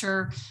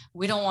future,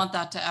 we don't want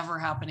that to ever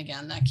happen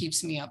again. That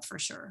keeps me up for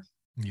sure.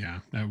 Yeah,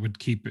 that would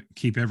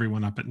keep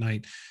everyone up at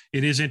night.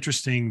 It is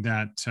interesting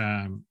that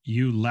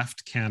you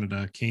left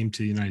Canada, came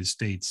to the United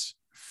States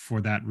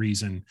for that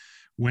reason.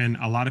 when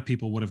a lot of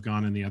people would have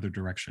gone in the other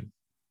direction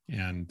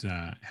and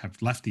have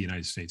left the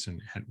United States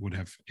and would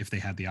have, if they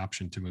had the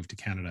option, to move to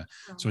Canada.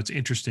 So it's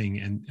interesting,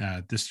 and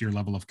your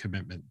level of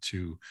commitment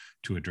to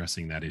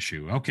addressing that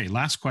issue. Okay,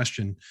 last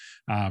question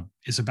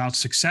is about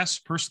success,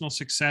 personal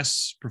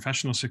success,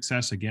 professional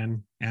success.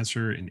 Again,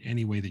 answer in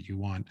any way that you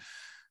want.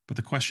 But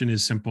the question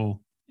is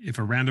simple. If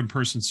a random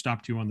person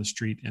stopped you on the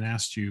street and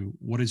asked you,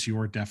 what is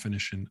your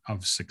definition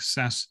of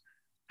success?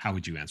 How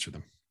would you answer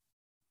them?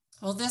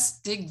 Well, this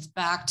digs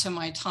back to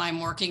my time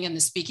working in the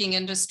speaking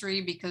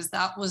industry, because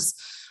that was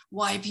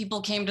why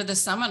people came to the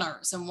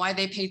seminars and why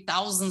they paid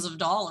thousands of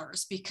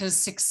dollars, because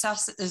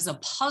success is a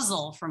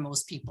puzzle for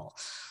most people.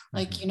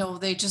 Like,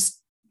 they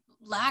just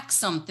lack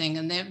something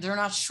and they're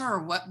not sure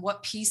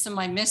what piece am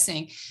I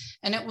missing.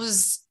 And it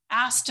was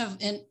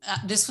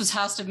this was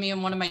asked of me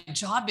in one of my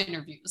job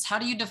interviews. How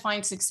do you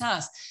define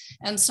success?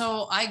 And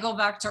so I go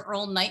back to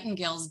Earl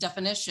Nightingale's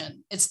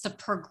definition. It's the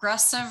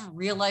progressive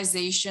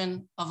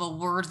realization of a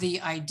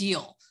worthy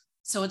ideal.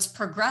 So it's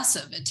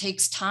progressive. It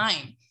takes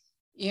time.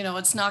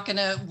 It's not going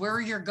to, where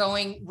you're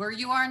going, where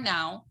you are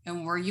now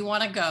and where you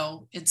want to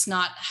go, it's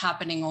not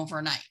happening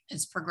overnight.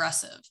 It's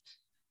progressive.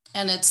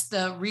 And it's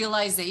the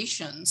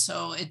realization.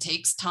 So it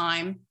takes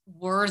time,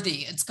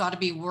 worthy. It's got to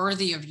be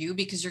worthy of you,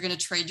 because you're going to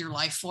trade your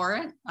life for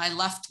it. I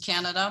left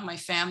Canada, my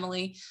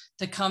family,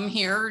 to come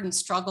here and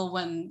struggle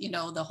when,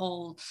 the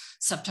whole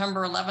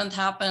September 11th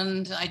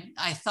happened.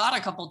 I thought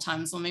a couple of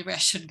times, well, maybe I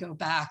should go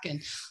back,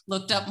 and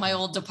looked up my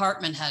old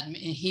department head. And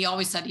he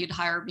always said he'd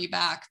hire me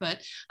back,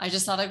 but I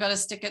just thought I've got to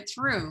stick it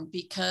through,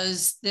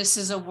 because this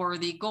is a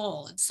worthy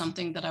goal. It's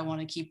something that I want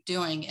to keep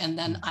doing. And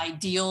then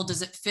ideal,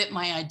 does it fit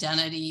my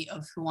identity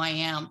of who I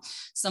am?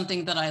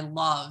 Something that I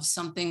love,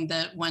 something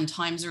that when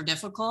times are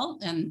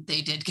difficult, and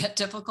they did get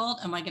difficult,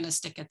 am I going to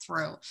stick it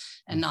through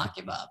and not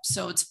give up?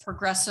 So it's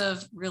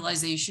progressive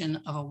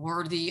realization of a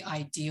worthy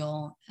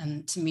ideal.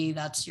 And to me,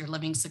 that's your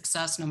living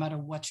success, no matter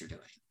what you're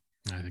doing.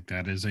 I think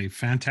that is a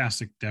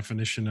fantastic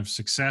definition of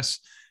success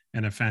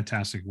and a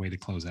fantastic way to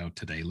close out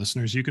today.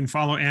 Listeners, you can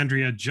follow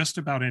Andrea just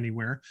about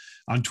anywhere.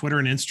 On Twitter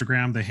and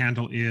Instagram, the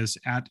handle is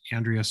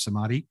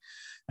 @AndreaSamadi.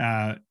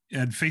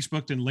 And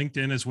Facebook and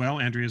LinkedIn as well.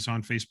 Andrea's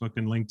on Facebook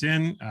and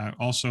LinkedIn.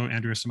 Also,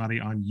 Andrea Samadi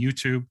on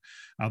YouTube.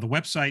 The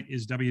website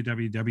is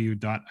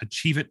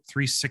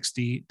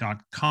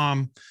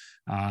www.achieveit360.com.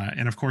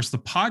 And of course, the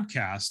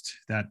podcast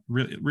that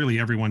really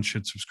everyone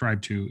should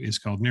subscribe to is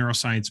called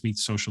Neuroscience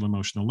Meets Social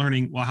Emotional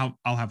Learning. Well,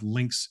 I'll have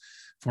links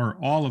for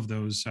all of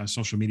those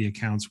social media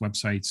accounts,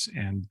 websites,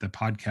 and the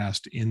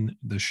podcast in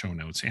the show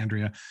notes.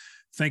 Andrea,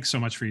 thanks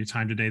so much for your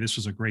time today. This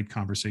was a great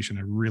conversation.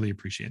 I really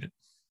appreciate it.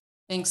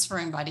 Thanks for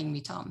inviting me,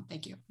 Tom.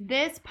 Thank you.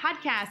 This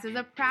podcast is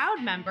a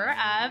proud member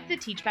of the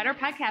Teach Better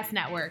Podcast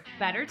Network.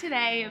 Better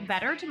today,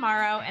 better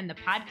tomorrow, and the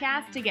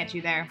podcast to get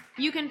you there.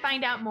 You can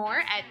find out more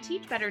at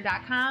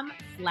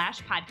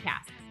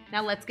teachbetter.com/podcasts.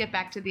 Now let's get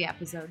back to the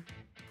episode.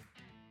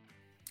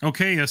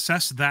 Okay,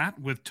 Assess That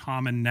with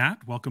Tom and Nat.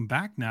 Welcome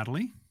back,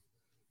 Natalie.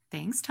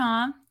 Thanks,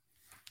 Tom.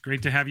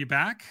 Great to have you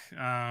back.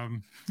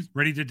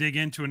 Ready to dig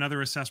into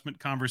another assessment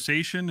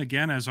conversation.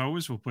 Again, as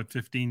always, we'll put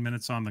 15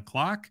 minutes on the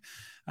clock.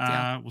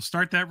 We'll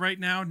start that right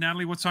now.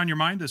 Natalie, what's on your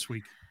mind this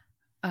week?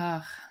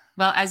 Well,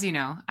 as you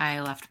know,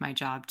 I left my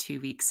job 2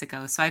 weeks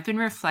ago. So I've been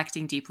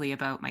reflecting deeply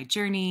about my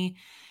journey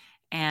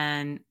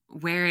and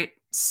where it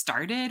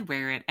started,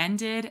 where it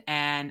ended.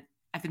 And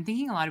I've been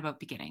thinking a lot about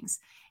beginnings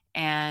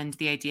and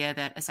the idea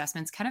that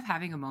assessment's kind of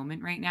having a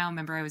moment right now.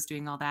 Remember, I was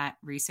doing all that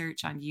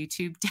research on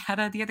YouTube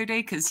data the other day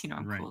because,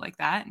 I'm right. Cool like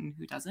that, and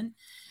who doesn't?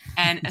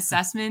 And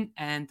assessment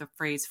and the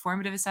phrase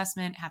formative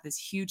assessment have this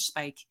huge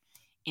spike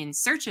in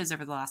searches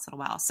over the last little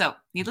while. So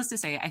needless to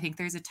say, I think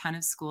there's a ton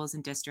of schools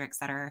and districts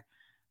that are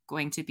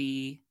going to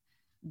be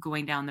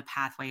going down the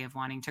pathway of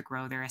wanting to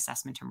grow their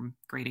assessment and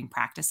grading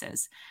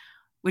practices,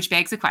 which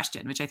begs a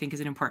question, which I think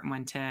is an important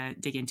one to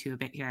dig into a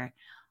bit here.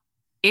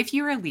 If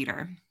you're a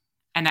leader,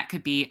 and that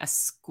could be a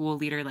school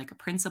leader like a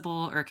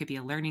principal, or it could be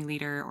a learning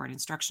leader or an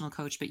instructional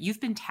coach, but you've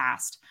been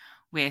tasked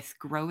with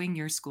growing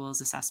your school's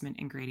assessment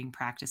and grading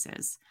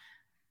practices,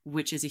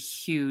 which is a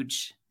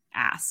huge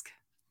ask.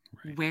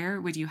 Right. Where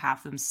would you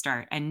have them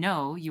start? And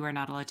no, you are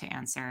not allowed to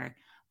answer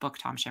book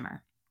Tom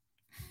Schimmer.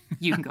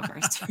 You can go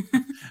first.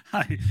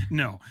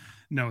 No,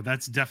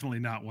 that's definitely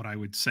not what I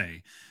would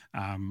say.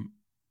 I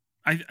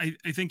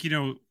think,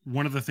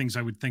 one of the things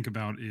I would think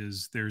about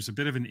is there's a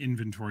bit of an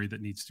inventory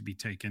that needs to be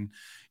taken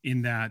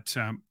in that,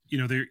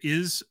 there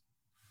is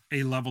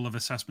a level of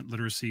assessment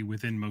literacy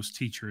within most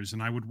teachers.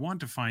 And I would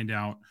want to find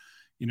out,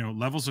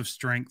 levels of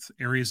strength,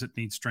 areas that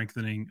need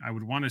strengthening. I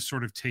would want to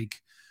sort of take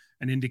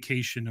an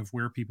indication of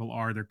where people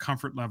are, their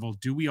comfort level.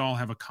 Do we all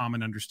have a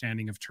common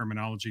understanding of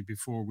terminology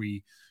before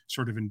we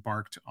sort of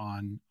embarked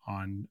on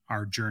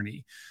our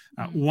journey?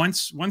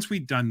 Once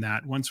we'd done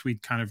that, once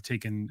we'd kind of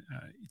taken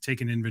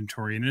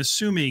inventory, and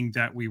assuming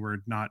that we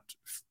were not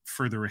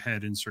further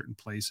ahead in certain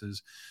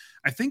places,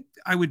 I think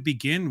I would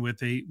begin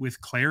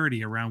with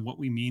clarity around what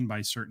we mean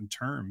by certain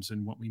terms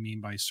and what we mean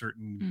by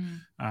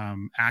certain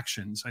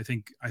actions. I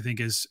think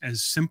as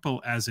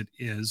simple as it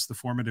is, the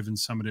formative and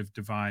summative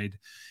divide,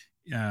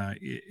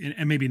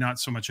 and maybe not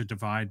so much a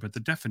divide, but the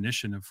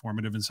definition of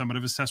formative and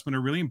summative assessment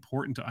are really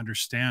important to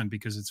understand,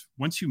 because it's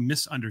once you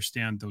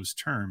misunderstand those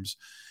terms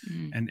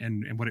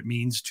and what it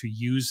means to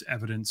use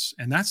evidence,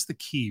 and that's the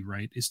key,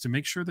 right? Is to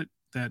make sure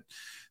that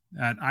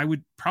I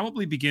would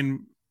probably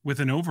begin with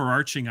an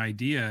overarching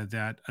idea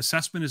that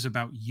assessment is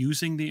about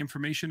using the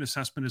information.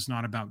 Assessment is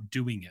not about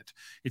doing it.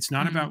 It's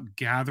not about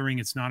gathering.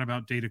 It's not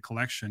about data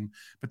collection,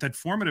 but that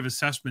formative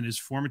assessment is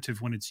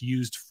formative when it's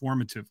used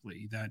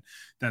formatively, that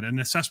an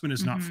assessment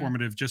is not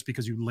formative just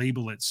because you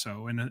label it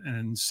so.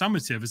 And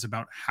summative is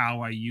about how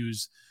I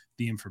use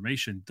the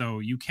information, though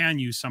you can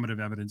use summative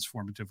evidence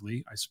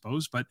formatively, I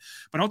suppose. But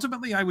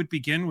ultimately, I would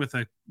begin with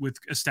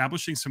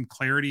establishing some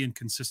clarity and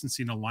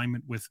consistency and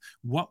alignment with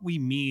what we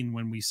mean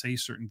when we say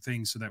certain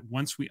things, so that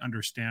once we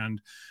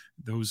understand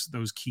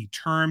those key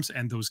terms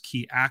and those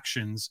key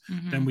actions,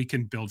 then we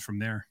can build from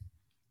there.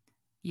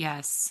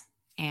 Yes.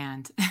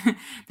 And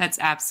that's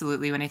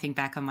absolutely when I think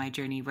back on my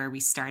journey where we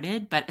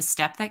started, but a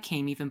step that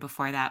came even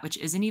before that, which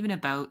isn't even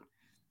about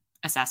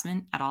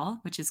assessment at all,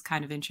 which is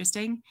kind of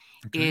interesting,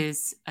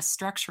 is a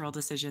structural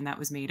decision that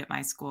was made at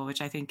my school,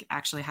 which I think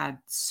actually had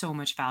so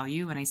much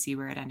value when I see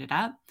where it ended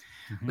up,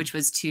 which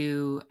was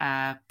to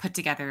put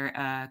together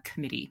a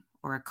committee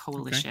or a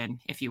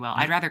coalition, if you will.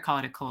 I'd rather call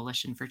it a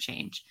coalition for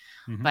change.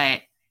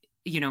 But,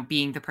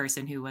 being the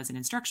person who was an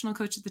instructional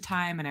coach at the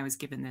time, and I was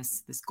given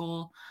this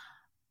goal,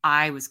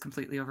 I was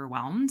completely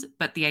overwhelmed.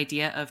 But the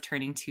idea of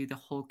turning to the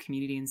whole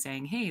community and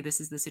saying, hey,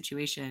 this is the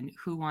situation.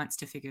 Who wants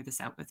to figure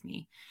this out with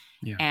me?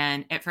 Yeah.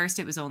 And at first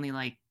it was only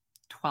like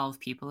 12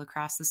 people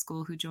across the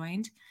school who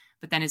joined.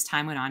 But then as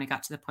time went on, it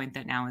got to the point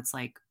that now it's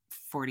like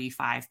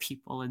 45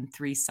 people in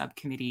 3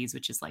 subcommittees,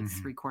 which is like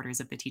 3/4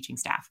 of the teaching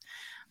staff.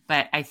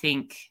 But I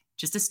think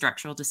just a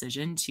structural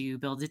decision to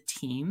build a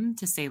team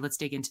to say, let's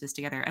dig into this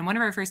together. And one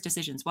of our first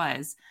decisions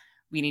was,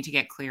 we need to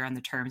get clear on the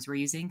terms we're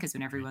using, because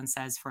when everyone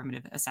says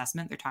formative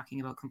assessment, they're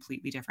talking about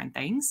completely different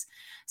things.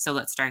 So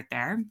let's start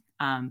there.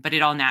 But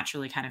it all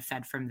naturally kind of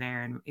fed from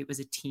there. And it was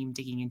a team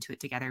digging into it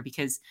together,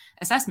 because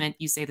assessment,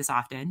 you say this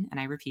often, and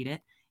I repeat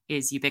it,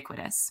 is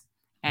ubiquitous.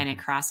 And it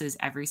crosses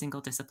every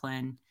single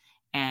discipline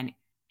and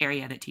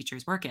area that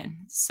teachers work in.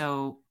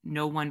 So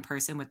no one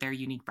person with their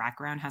unique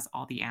background has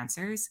all the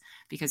answers,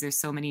 because there's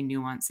so many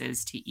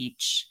nuances to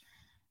each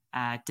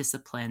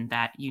discipline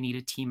that you need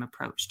a team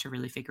approach to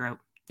really figure out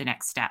the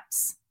next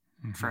steps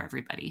for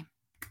everybody.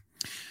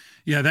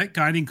 Yeah, that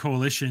guiding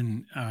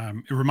coalition,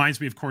 it reminds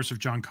me, of course, of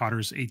John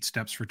Kotter's 8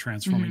 steps for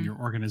transforming your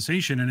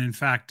organization. And in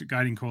fact,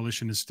 guiding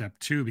coalition is step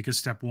 2, because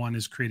step 1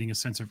 is creating a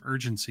sense of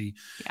urgency.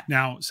 Yeah.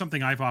 Now,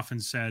 something I've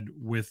often said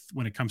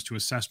when it comes to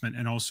assessment,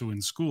 and also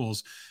in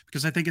schools,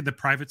 because I think in the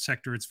private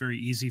sector, it's very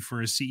easy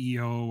for a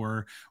CEO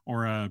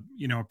or a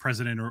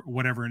president or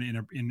whatever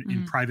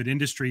in private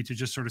industry to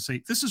just sort of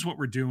say, this is what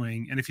we're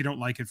doing, and if you don't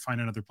like it, find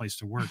another place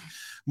to work.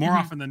 More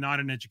often than not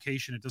in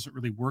education, it doesn't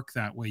really work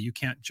that way. You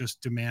can't just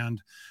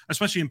demand,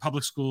 especially in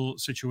public school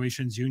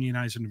situations,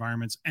 unionized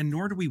environments, and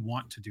nor do we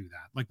want to do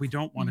that. Like, we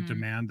don't want to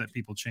demand that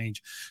people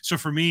change. So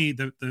for me,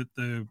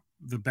 the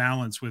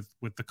balance with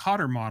the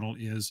Kotter model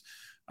is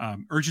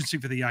urgency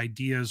for the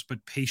ideas,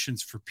 but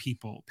patience for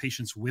people,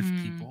 patience with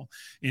people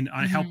in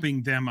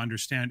helping them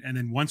understand. And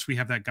then once we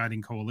have that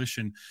guiding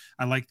coalition,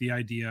 I like the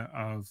idea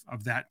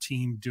of that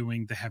team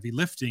doing the heavy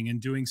lifting and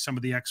doing some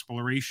of the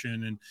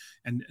exploration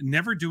and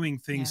never doing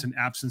things in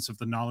absence of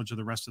the knowledge of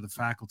the rest of the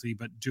faculty,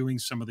 but doing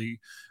some of the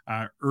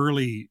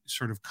early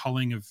sort of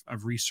culling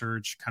of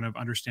research, kind of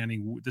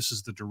understanding this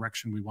is the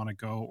direction we want to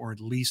go, or at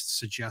least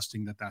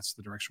suggesting that that's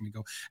the direction we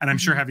go. And I'm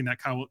sure having that,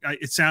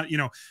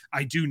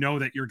 I do know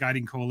that your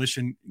guiding coalition,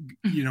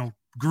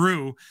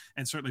 grew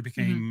and certainly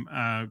became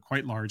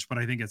quite large. But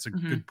I think it's a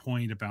good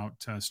point about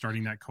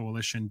starting that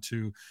coalition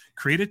to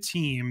create a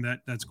team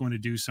that's going to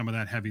do some of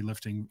that heavy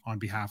lifting on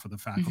behalf of the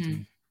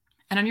faculty.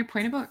 And on your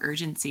point about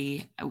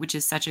urgency, which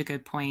is such a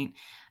good point,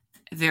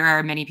 there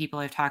are many people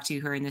I've talked to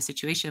who are in this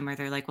situation where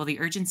they're like, well, the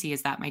urgency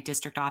is that my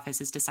district office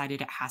has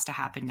decided it has to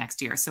happen next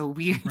year. So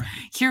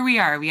here we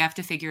are, we have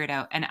to figure it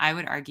out. And I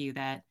would argue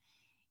that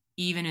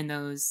even in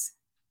those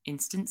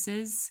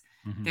instances,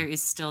 there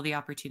is still the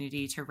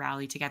opportunity to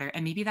rally together.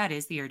 And maybe that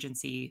is the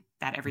urgency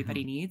that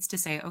everybody needs to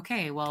say,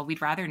 okay, well,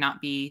 we'd rather not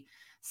be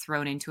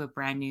thrown into a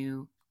brand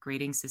new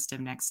grading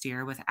system next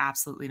year with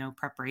absolutely no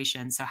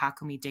preparation. So how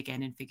can we dig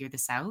in and figure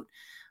this out?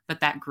 But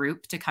that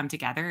group to come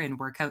together and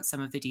work out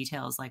some of the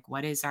details, like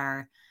what is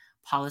our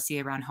policy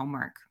around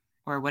homework,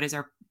 or what is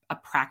a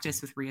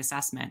practice with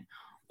reassessment,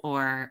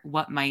 or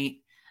what might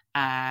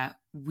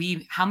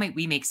how might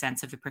we make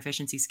sense of the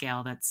proficiency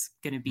scale that's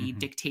going to be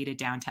dictated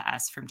down to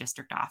us from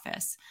district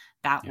office?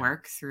 That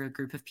work through a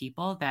group of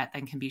people that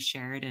then can be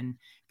shared and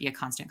be a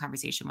constant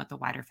conversation with the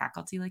wider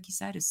faculty, like you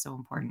said, is so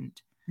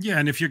important. Yeah,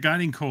 and if your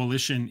guiding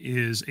coalition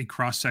is a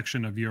cross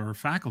section of your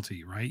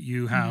faculty, right?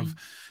 You have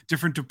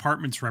different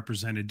departments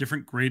represented,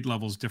 different grade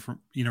levels, different,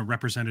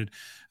 represented,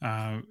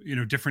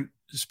 different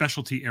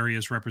specialty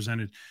areas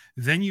represented.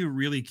 Then you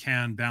really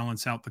can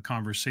balance out the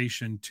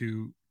conversation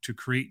to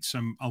create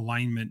some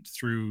alignment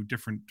through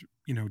different,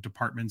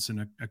 departments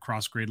and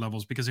across grade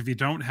levels. Because if you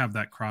don't have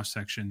that cross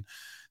section,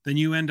 then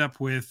you end up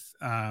with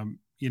a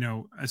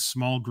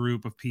small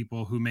group of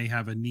people who may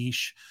have a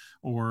niche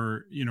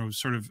or,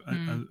 sort of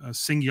a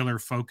singular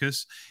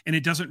focus, and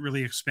it doesn't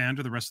really expand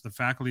to the rest of the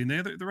faculty. And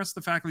the rest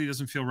of the faculty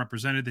doesn't feel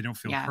represented. They don't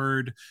feel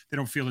heard. They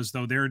don't feel as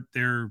though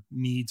their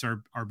needs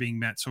are being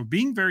met. So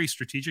being very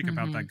strategic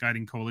about that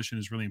guiding coalition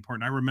is really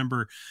important. I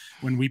remember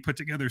when we put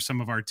together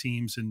some of our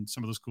teams in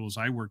some of the schools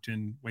I worked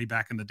in way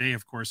back in the day,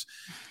 of course,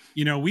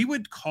 we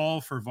would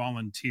call for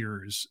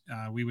volunteers.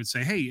 We would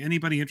say, hey,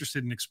 anybody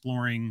interested in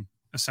exploring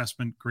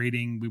assessment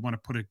grading? We want to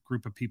put a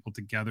group of people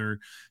together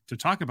to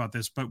talk about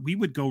this, but we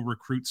would go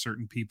recruit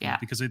certain people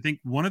because I think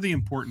one of the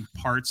important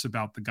parts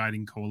about the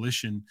guiding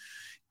coalition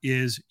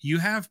is you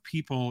have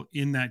people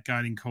in that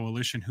guiding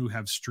coalition who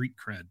have street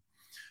cred.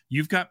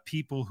 You've got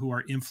people who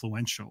are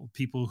influential,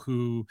 people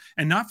who,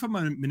 and not from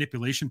a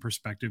manipulation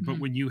perspective, but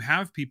when you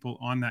have people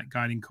on that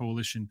guiding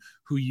coalition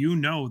who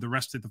the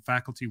rest of the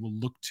faculty will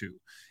look to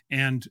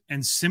and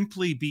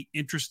simply be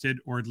interested,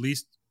 or at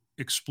least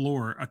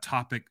explore a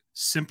topic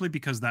simply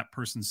because that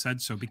person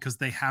said so, because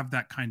they have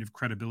that kind of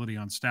credibility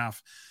on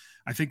staff.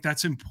 I think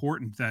that's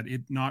important, that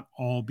it not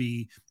all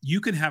be, you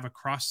can have a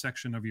cross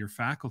section of your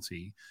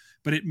faculty,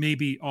 but it may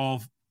be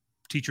all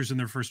teachers in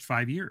their first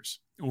 5 years,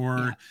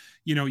 or,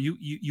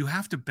 you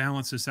have to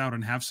balance this out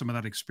and have some of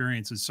that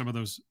experience, and some of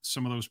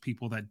those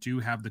people that do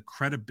have the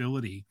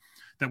credibility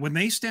that when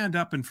they stand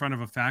up in front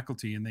of a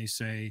faculty and they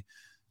say,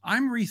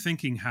 I'm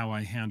rethinking how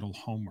I handle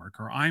homework,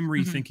 or I'm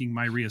rethinking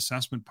my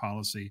reassessment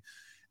policy.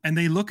 And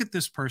they look at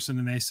this person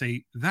and they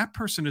say, that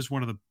person is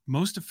one of the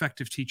most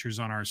effective teachers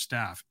on our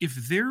staff. If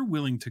they're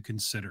willing to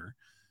consider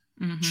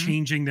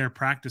changing their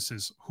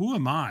practices, who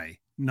am I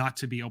not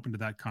to be open to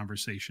that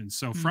conversation?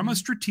 So from a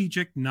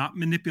strategic, not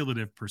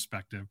manipulative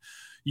perspective,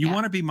 you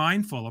want to be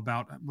mindful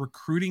about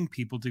recruiting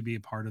people to be a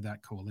part of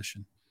that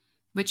coalition.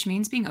 Which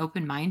means being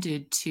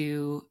open-minded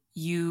to,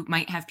 you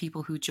might have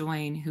people who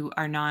join who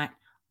are not,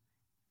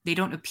 they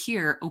don't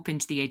appear open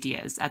to the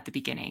ideas at the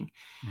beginning.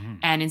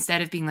 And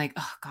instead of being like,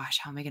 oh gosh,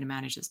 how am I going to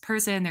manage this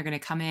person? They're going to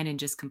come in and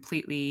just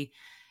completely,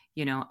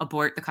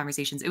 abort the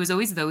conversations. It was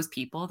always those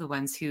people, the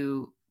ones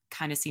who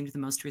kind of seemed the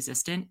most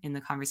resistant in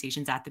the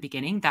conversations at the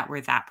beginning, that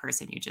were that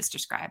person you just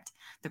described.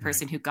 The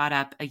person who got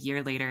up a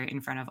year later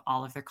in front of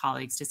all of their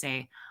colleagues to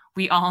say,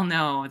 we all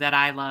know that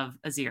I love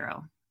a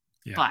 0,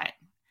 but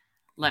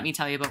let me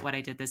tell you about what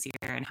I did this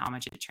year and how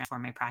much it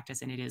transformed my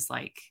practice. And it is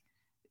like,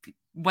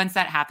 once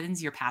that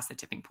happens, you're past the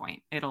tipping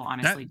point. It'll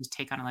honestly just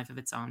take on a life of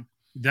its own.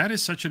 That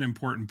is such an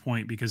important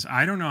point, because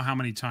I don't know how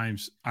many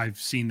times I've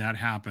seen that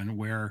happen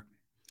where,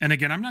 and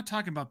again, I'm not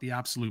talking about the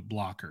absolute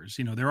blockers.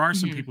 There are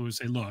some people who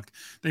say, look,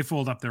 they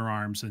fold up their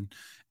arms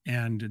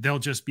and they'll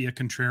just be a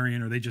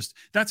contrarian, or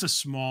that's a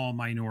small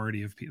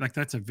minority of people. Like,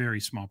 that's a very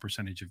small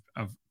percentage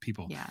of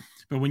people. Yeah.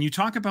 But when you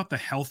talk about the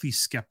healthy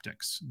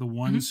skeptics, the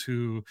ones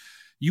who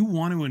you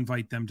want to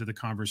invite them to the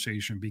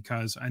conversation,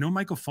 because I know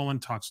Michael Fullen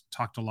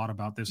talked a lot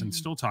about this and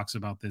still talks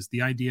about this,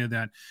 the idea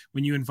that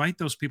when you invite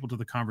those people to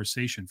the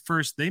conversation,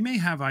 first, they may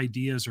have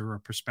ideas or a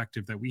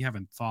perspective that we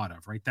haven't thought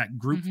of, right? That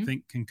group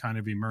think can kind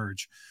of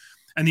emerge.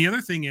 And the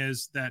other thing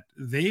is that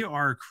they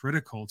are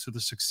critical to the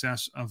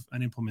success of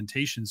an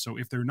implementation. So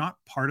if they're not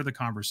part of the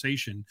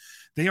conversation,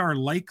 they are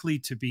likely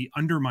to be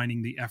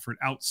undermining the effort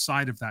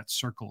outside of that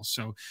circle.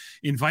 So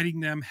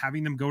inviting them,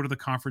 having them go to the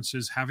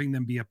conferences, having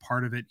them be a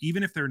part of it,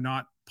 even if they're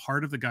not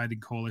part of the guiding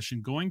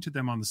coalition, going to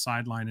them on the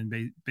sideline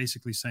and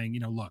basically saying,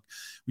 look,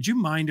 would you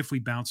mind if we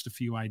bounced a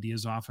few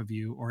ideas off of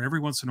you? Or every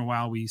once in a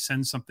while, we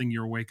send something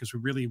your way, because we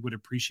really would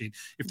appreciate,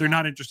 if they're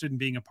not interested in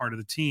being a part of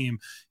the team,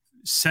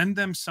 send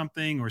them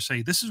something, or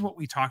say, this is what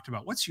we talked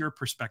about. What's your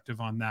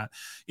perspective on that?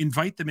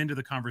 Invite them into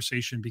the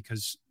conversation,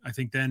 because I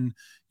think then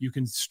you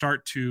can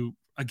start to,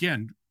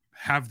 again,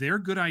 have their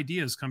good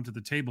ideas come to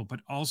the table,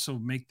 but also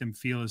make them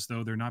feel as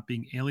though they're not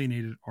being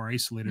alienated or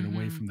isolated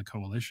away from the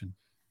coalition.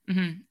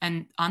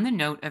 And on the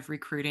note of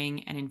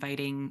recruiting and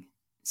inviting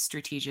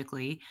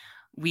strategically,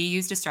 we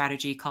used a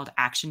strategy called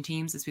action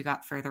teams as we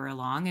got further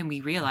along, and we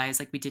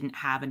realized we didn't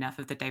have enough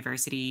of the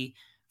diversity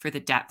for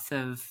the depth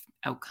of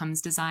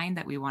outcomes design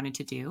that we wanted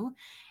to do.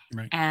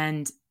 Right.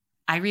 And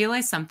I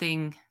realized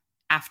something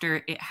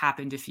after it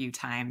happened a few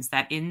times,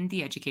 that in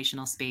the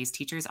educational space,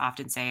 teachers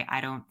often say,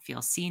 I don't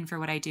feel seen for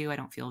what I do. I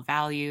don't feel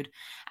valued.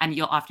 And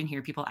you'll often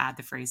hear people add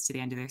the phrase to the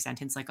end of their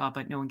sentence, like, oh,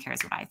 but no one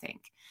cares what I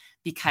think.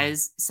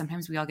 Because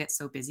sometimes we all get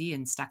so busy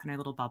and stuck in our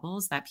little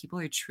bubbles that people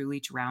are truly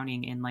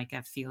drowning in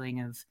a feeling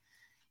of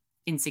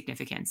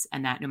insignificance,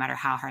 and that no matter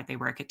how hard they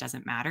work, it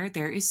doesn't matter.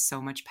 There is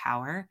so much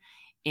power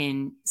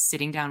in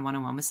sitting down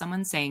one-on-one with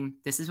someone, saying,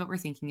 this is what we're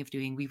thinking of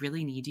doing. We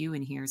really need you,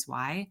 and here's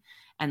why,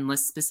 and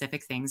list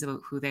specific things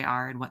about who they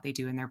are and what they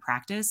do in their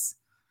practice.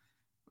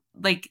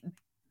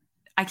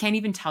 I I can't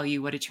even tell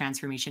you what a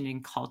transformation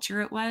in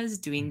culture it was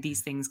doing these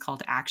things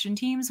called action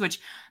teams, which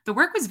the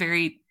work was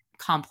very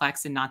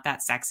complex and not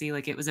that sexy.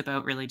 Like, it was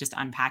about really just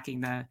unpacking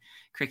the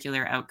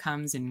curricular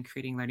outcomes and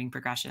creating learning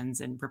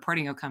progressions and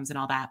reporting outcomes and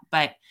all that.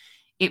 But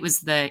it was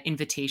the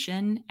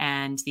invitation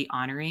and the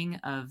honoring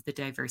of the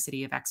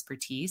diversity of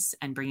expertise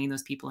and bringing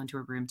those people into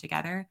a room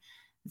together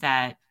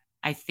that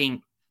I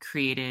think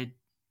created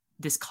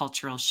this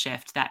cultural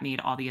shift that made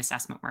all the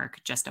assessment work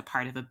just a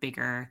part of a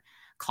bigger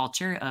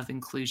culture of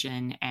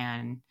inclusion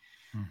and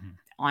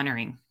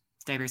honoring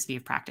diversity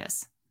of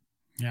practice.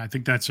 Yeah, I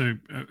think that's a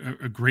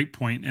great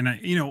point.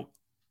 And,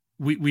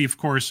 we of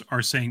course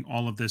are saying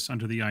all of this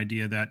under the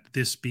idea that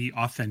this be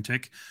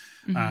authentic,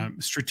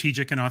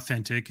 strategic and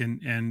authentic.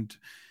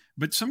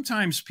 But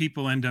sometimes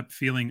people end up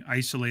feeling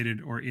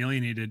isolated or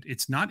alienated.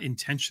 It's not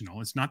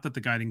intentional. It's not that the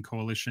Guiding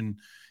Coalition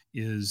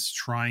is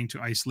trying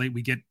to isolate.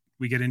 We get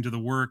into the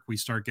work, we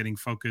start getting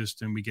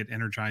focused, and we get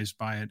energized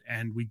by it,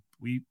 and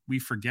we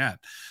forget.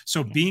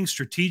 So being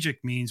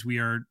strategic means we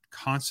are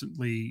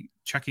constantly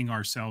checking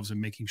ourselves and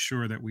making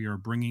sure that we are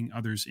bringing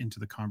others into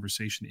the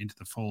conversation, into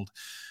the fold.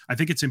 I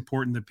think it's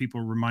important that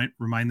people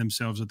remind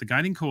themselves that the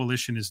Guiding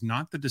Coalition is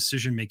not the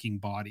decision-making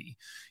body.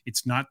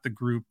 It's not the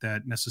group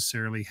that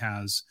necessarily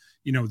has,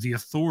 the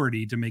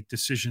authority to make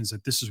decisions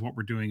that this is what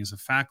we're doing as a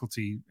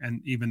faculty.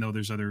 And even though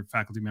there's other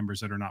faculty members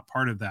that are not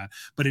part of that,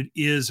 but it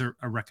is a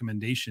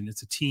recommendation.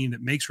 It's a team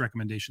that makes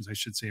recommendations, I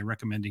should say, a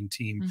recommending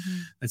team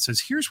that says,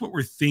 here's what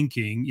we're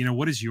thinking,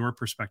 what is your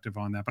perspective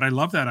on that? But I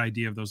love that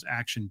idea of those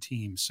action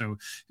teams. So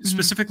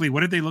specifically,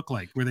 what did they look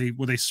like? Were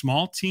they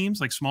small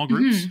teams, like small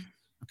groups?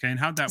 Okay. And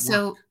how'd that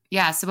work?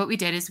 So what we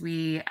did is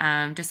we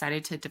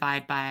decided to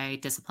divide by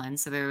discipline.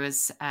 So there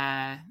was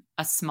a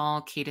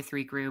small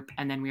K-3 group,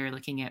 and then we were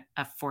looking at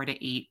a 4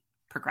 to 8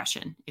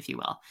 progression, if you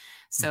will.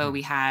 So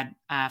we had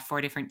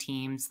 4 different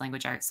teams: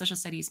 language arts, social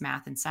studies,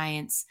 math, and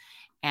science.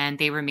 And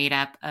they were made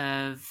up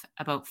of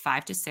about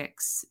 5 to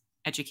 6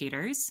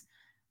 educators.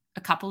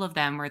 A couple of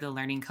them were the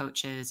learning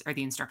coaches or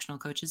the instructional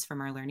coaches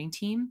from our learning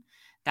team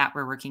that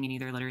were working in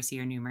either literacy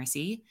or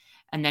numeracy.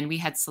 And then we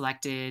had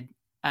selected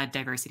a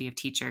diversity of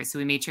teachers. So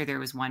we made sure there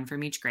was one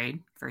from each grade,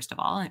 first of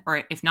all,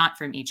 or if not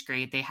from each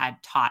grade, they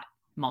had taught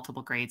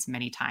multiple grades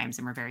many times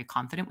and were very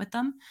confident with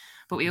them.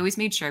 But we always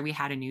made sure we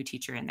had a new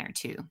teacher in there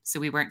too. So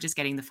we weren't just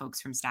getting the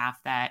folks from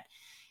staff that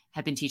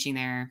had been teaching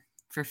there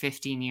for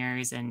 15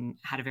 years and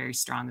had a very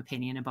strong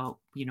opinion about,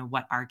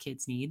 what our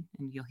kids need.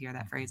 And you'll hear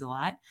that phrase a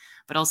lot,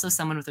 but also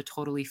someone with a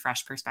totally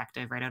fresh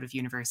perspective right out of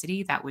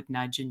university that would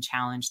nudge and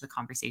challenge the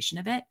conversation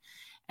a bit,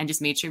 and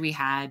just made sure we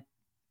had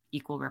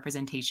equal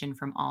representation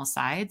from all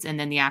sides. And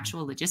then the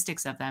actual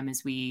logistics of them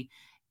is we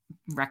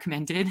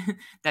recommended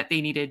that they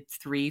needed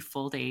 3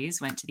 full days,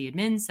 went to the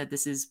admin, said,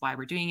 this is why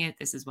we're doing it.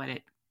 This is what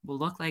it will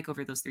look like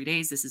over those 3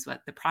 days. This is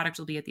what the product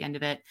will be at the end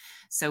of it.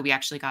 So we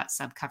actually got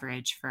sub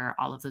coverage for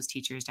all of those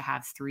teachers to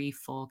have 3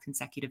 full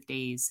consecutive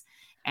days.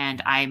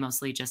 And I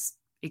mostly just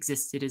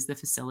existed as the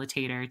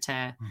facilitator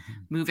to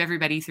move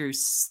everybody through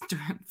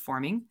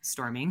storming,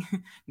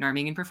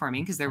 norming, and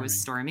performing, because there was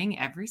storming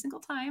every single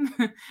time.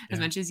 As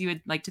much as you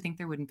would like to think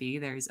there wouldn't be,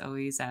 there's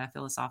always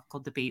philosophical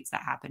debates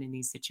that happen in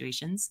these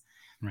situations.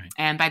 Right.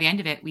 And by the end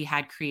of it, we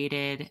had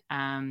created,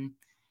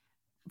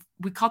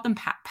 we called them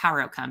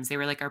power outcomes. They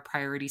were like our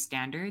priority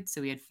standards.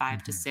 So we had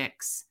 5 to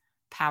 6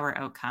 power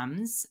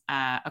outcomes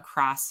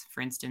across,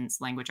 for instance,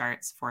 language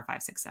arts, 4,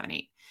 5, 6, 7,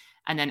 8.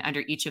 And then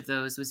under each of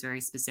those was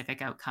very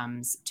specific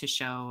outcomes to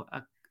show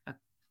a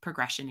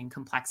progression in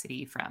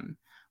complexity from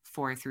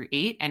 4 through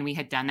 8. And we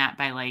had done that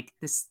by like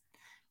this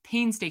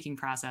painstaking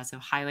process of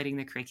highlighting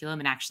the curriculum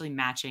and actually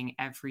matching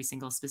every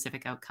single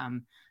specific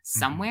outcome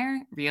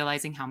somewhere,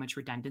 realizing how much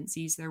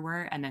redundancies there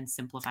were, and then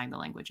simplifying the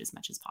language as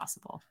much as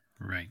possible.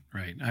 Right.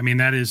 I mean,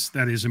 that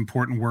is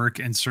important work,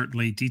 and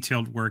certainly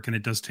detailed work, and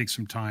it does take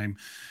some time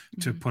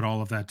to put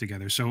all of that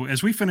together. So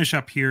as we finish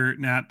up here,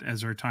 Nat,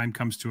 as our time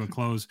comes to a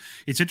close,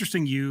 it's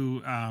interesting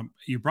you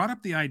brought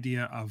up the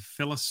idea of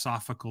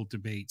philosophical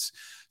debates.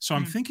 So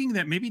I'm thinking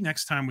that maybe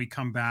next time we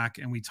come back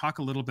and we talk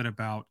a little bit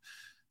about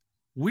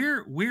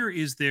where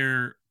is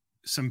there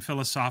some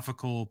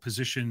philosophical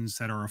positions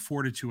that are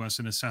afforded to us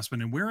in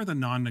assessment, and where are the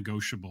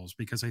non-negotiables?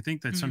 Because I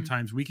think that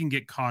sometimes we can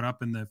get caught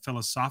up in the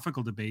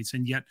philosophical debates,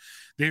 and yet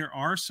there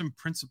are some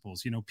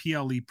principles,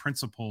 PLE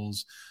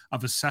principles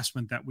of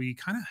assessment that we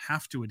kind of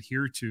have to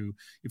adhere to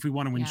if we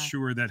want to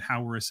ensure that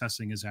how we're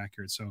assessing is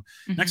accurate. So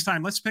next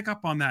time, let's pick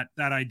up on that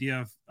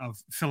idea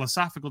of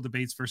philosophical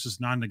debates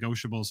versus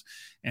non-negotiables,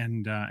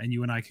 and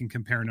you and I can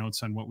compare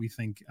notes on what we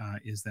think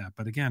is that.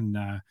 But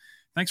again,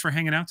 thanks for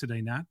hanging out today,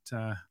 Nat.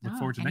 Look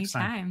forward to next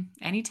time.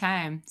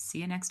 Anytime. See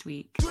you next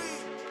week. 3,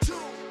 2,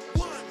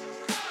 1.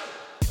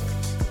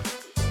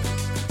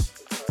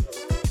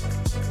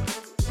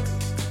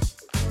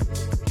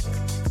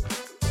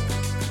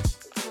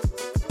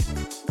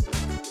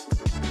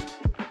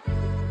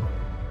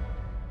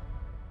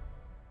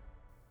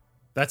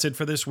 That's it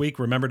for this week.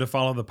 Remember to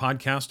follow the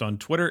podcast on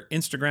Twitter,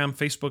 Instagram,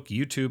 Facebook,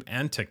 YouTube,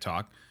 and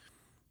TikTok.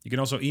 You can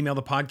also email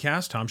the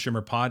podcast,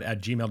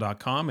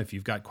 tomshimmerpod@gmail.com, if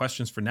you've got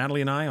questions for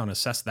Natalie and I on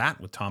Assess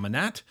That with Tom and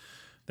Nat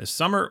this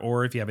summer,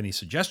 or if you have any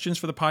suggestions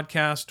for the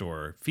podcast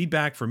or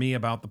feedback for me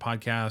about the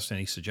podcast,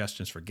 any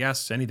suggestions for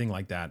guests, anything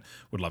like that,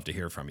 would love to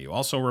hear from you.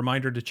 Also, a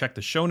reminder to check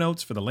the show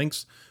notes for the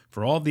links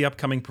for all of the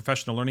upcoming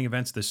professional learning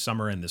events this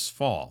summer and this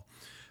fall.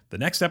 The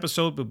next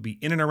episode will be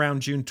in and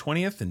around June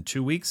 20th in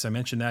 2 weeks. I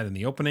mentioned that in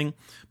the opening.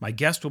 My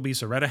guest will be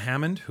Zaretta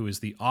Hammond, who is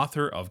the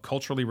author of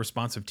Culturally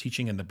Responsive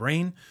Teaching in the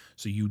Brain,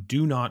 so you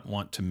do not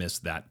want to miss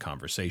that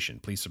conversation.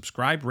 Please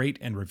subscribe, rate,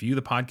 and review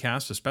the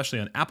podcast, especially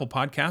on Apple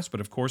Podcasts,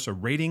 but of course a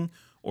rating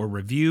or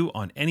review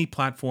on any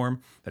platform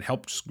that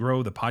helps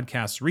grow the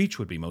podcast's reach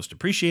would be most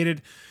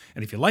appreciated.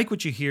 And if you like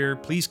what you hear,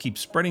 please keep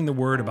spreading the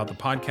word about the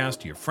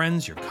podcast to your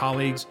friends, your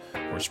colleagues,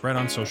 or spread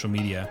on social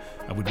media.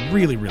 I would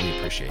really, really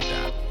appreciate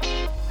that.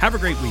 Have a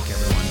great week,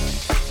 everyone.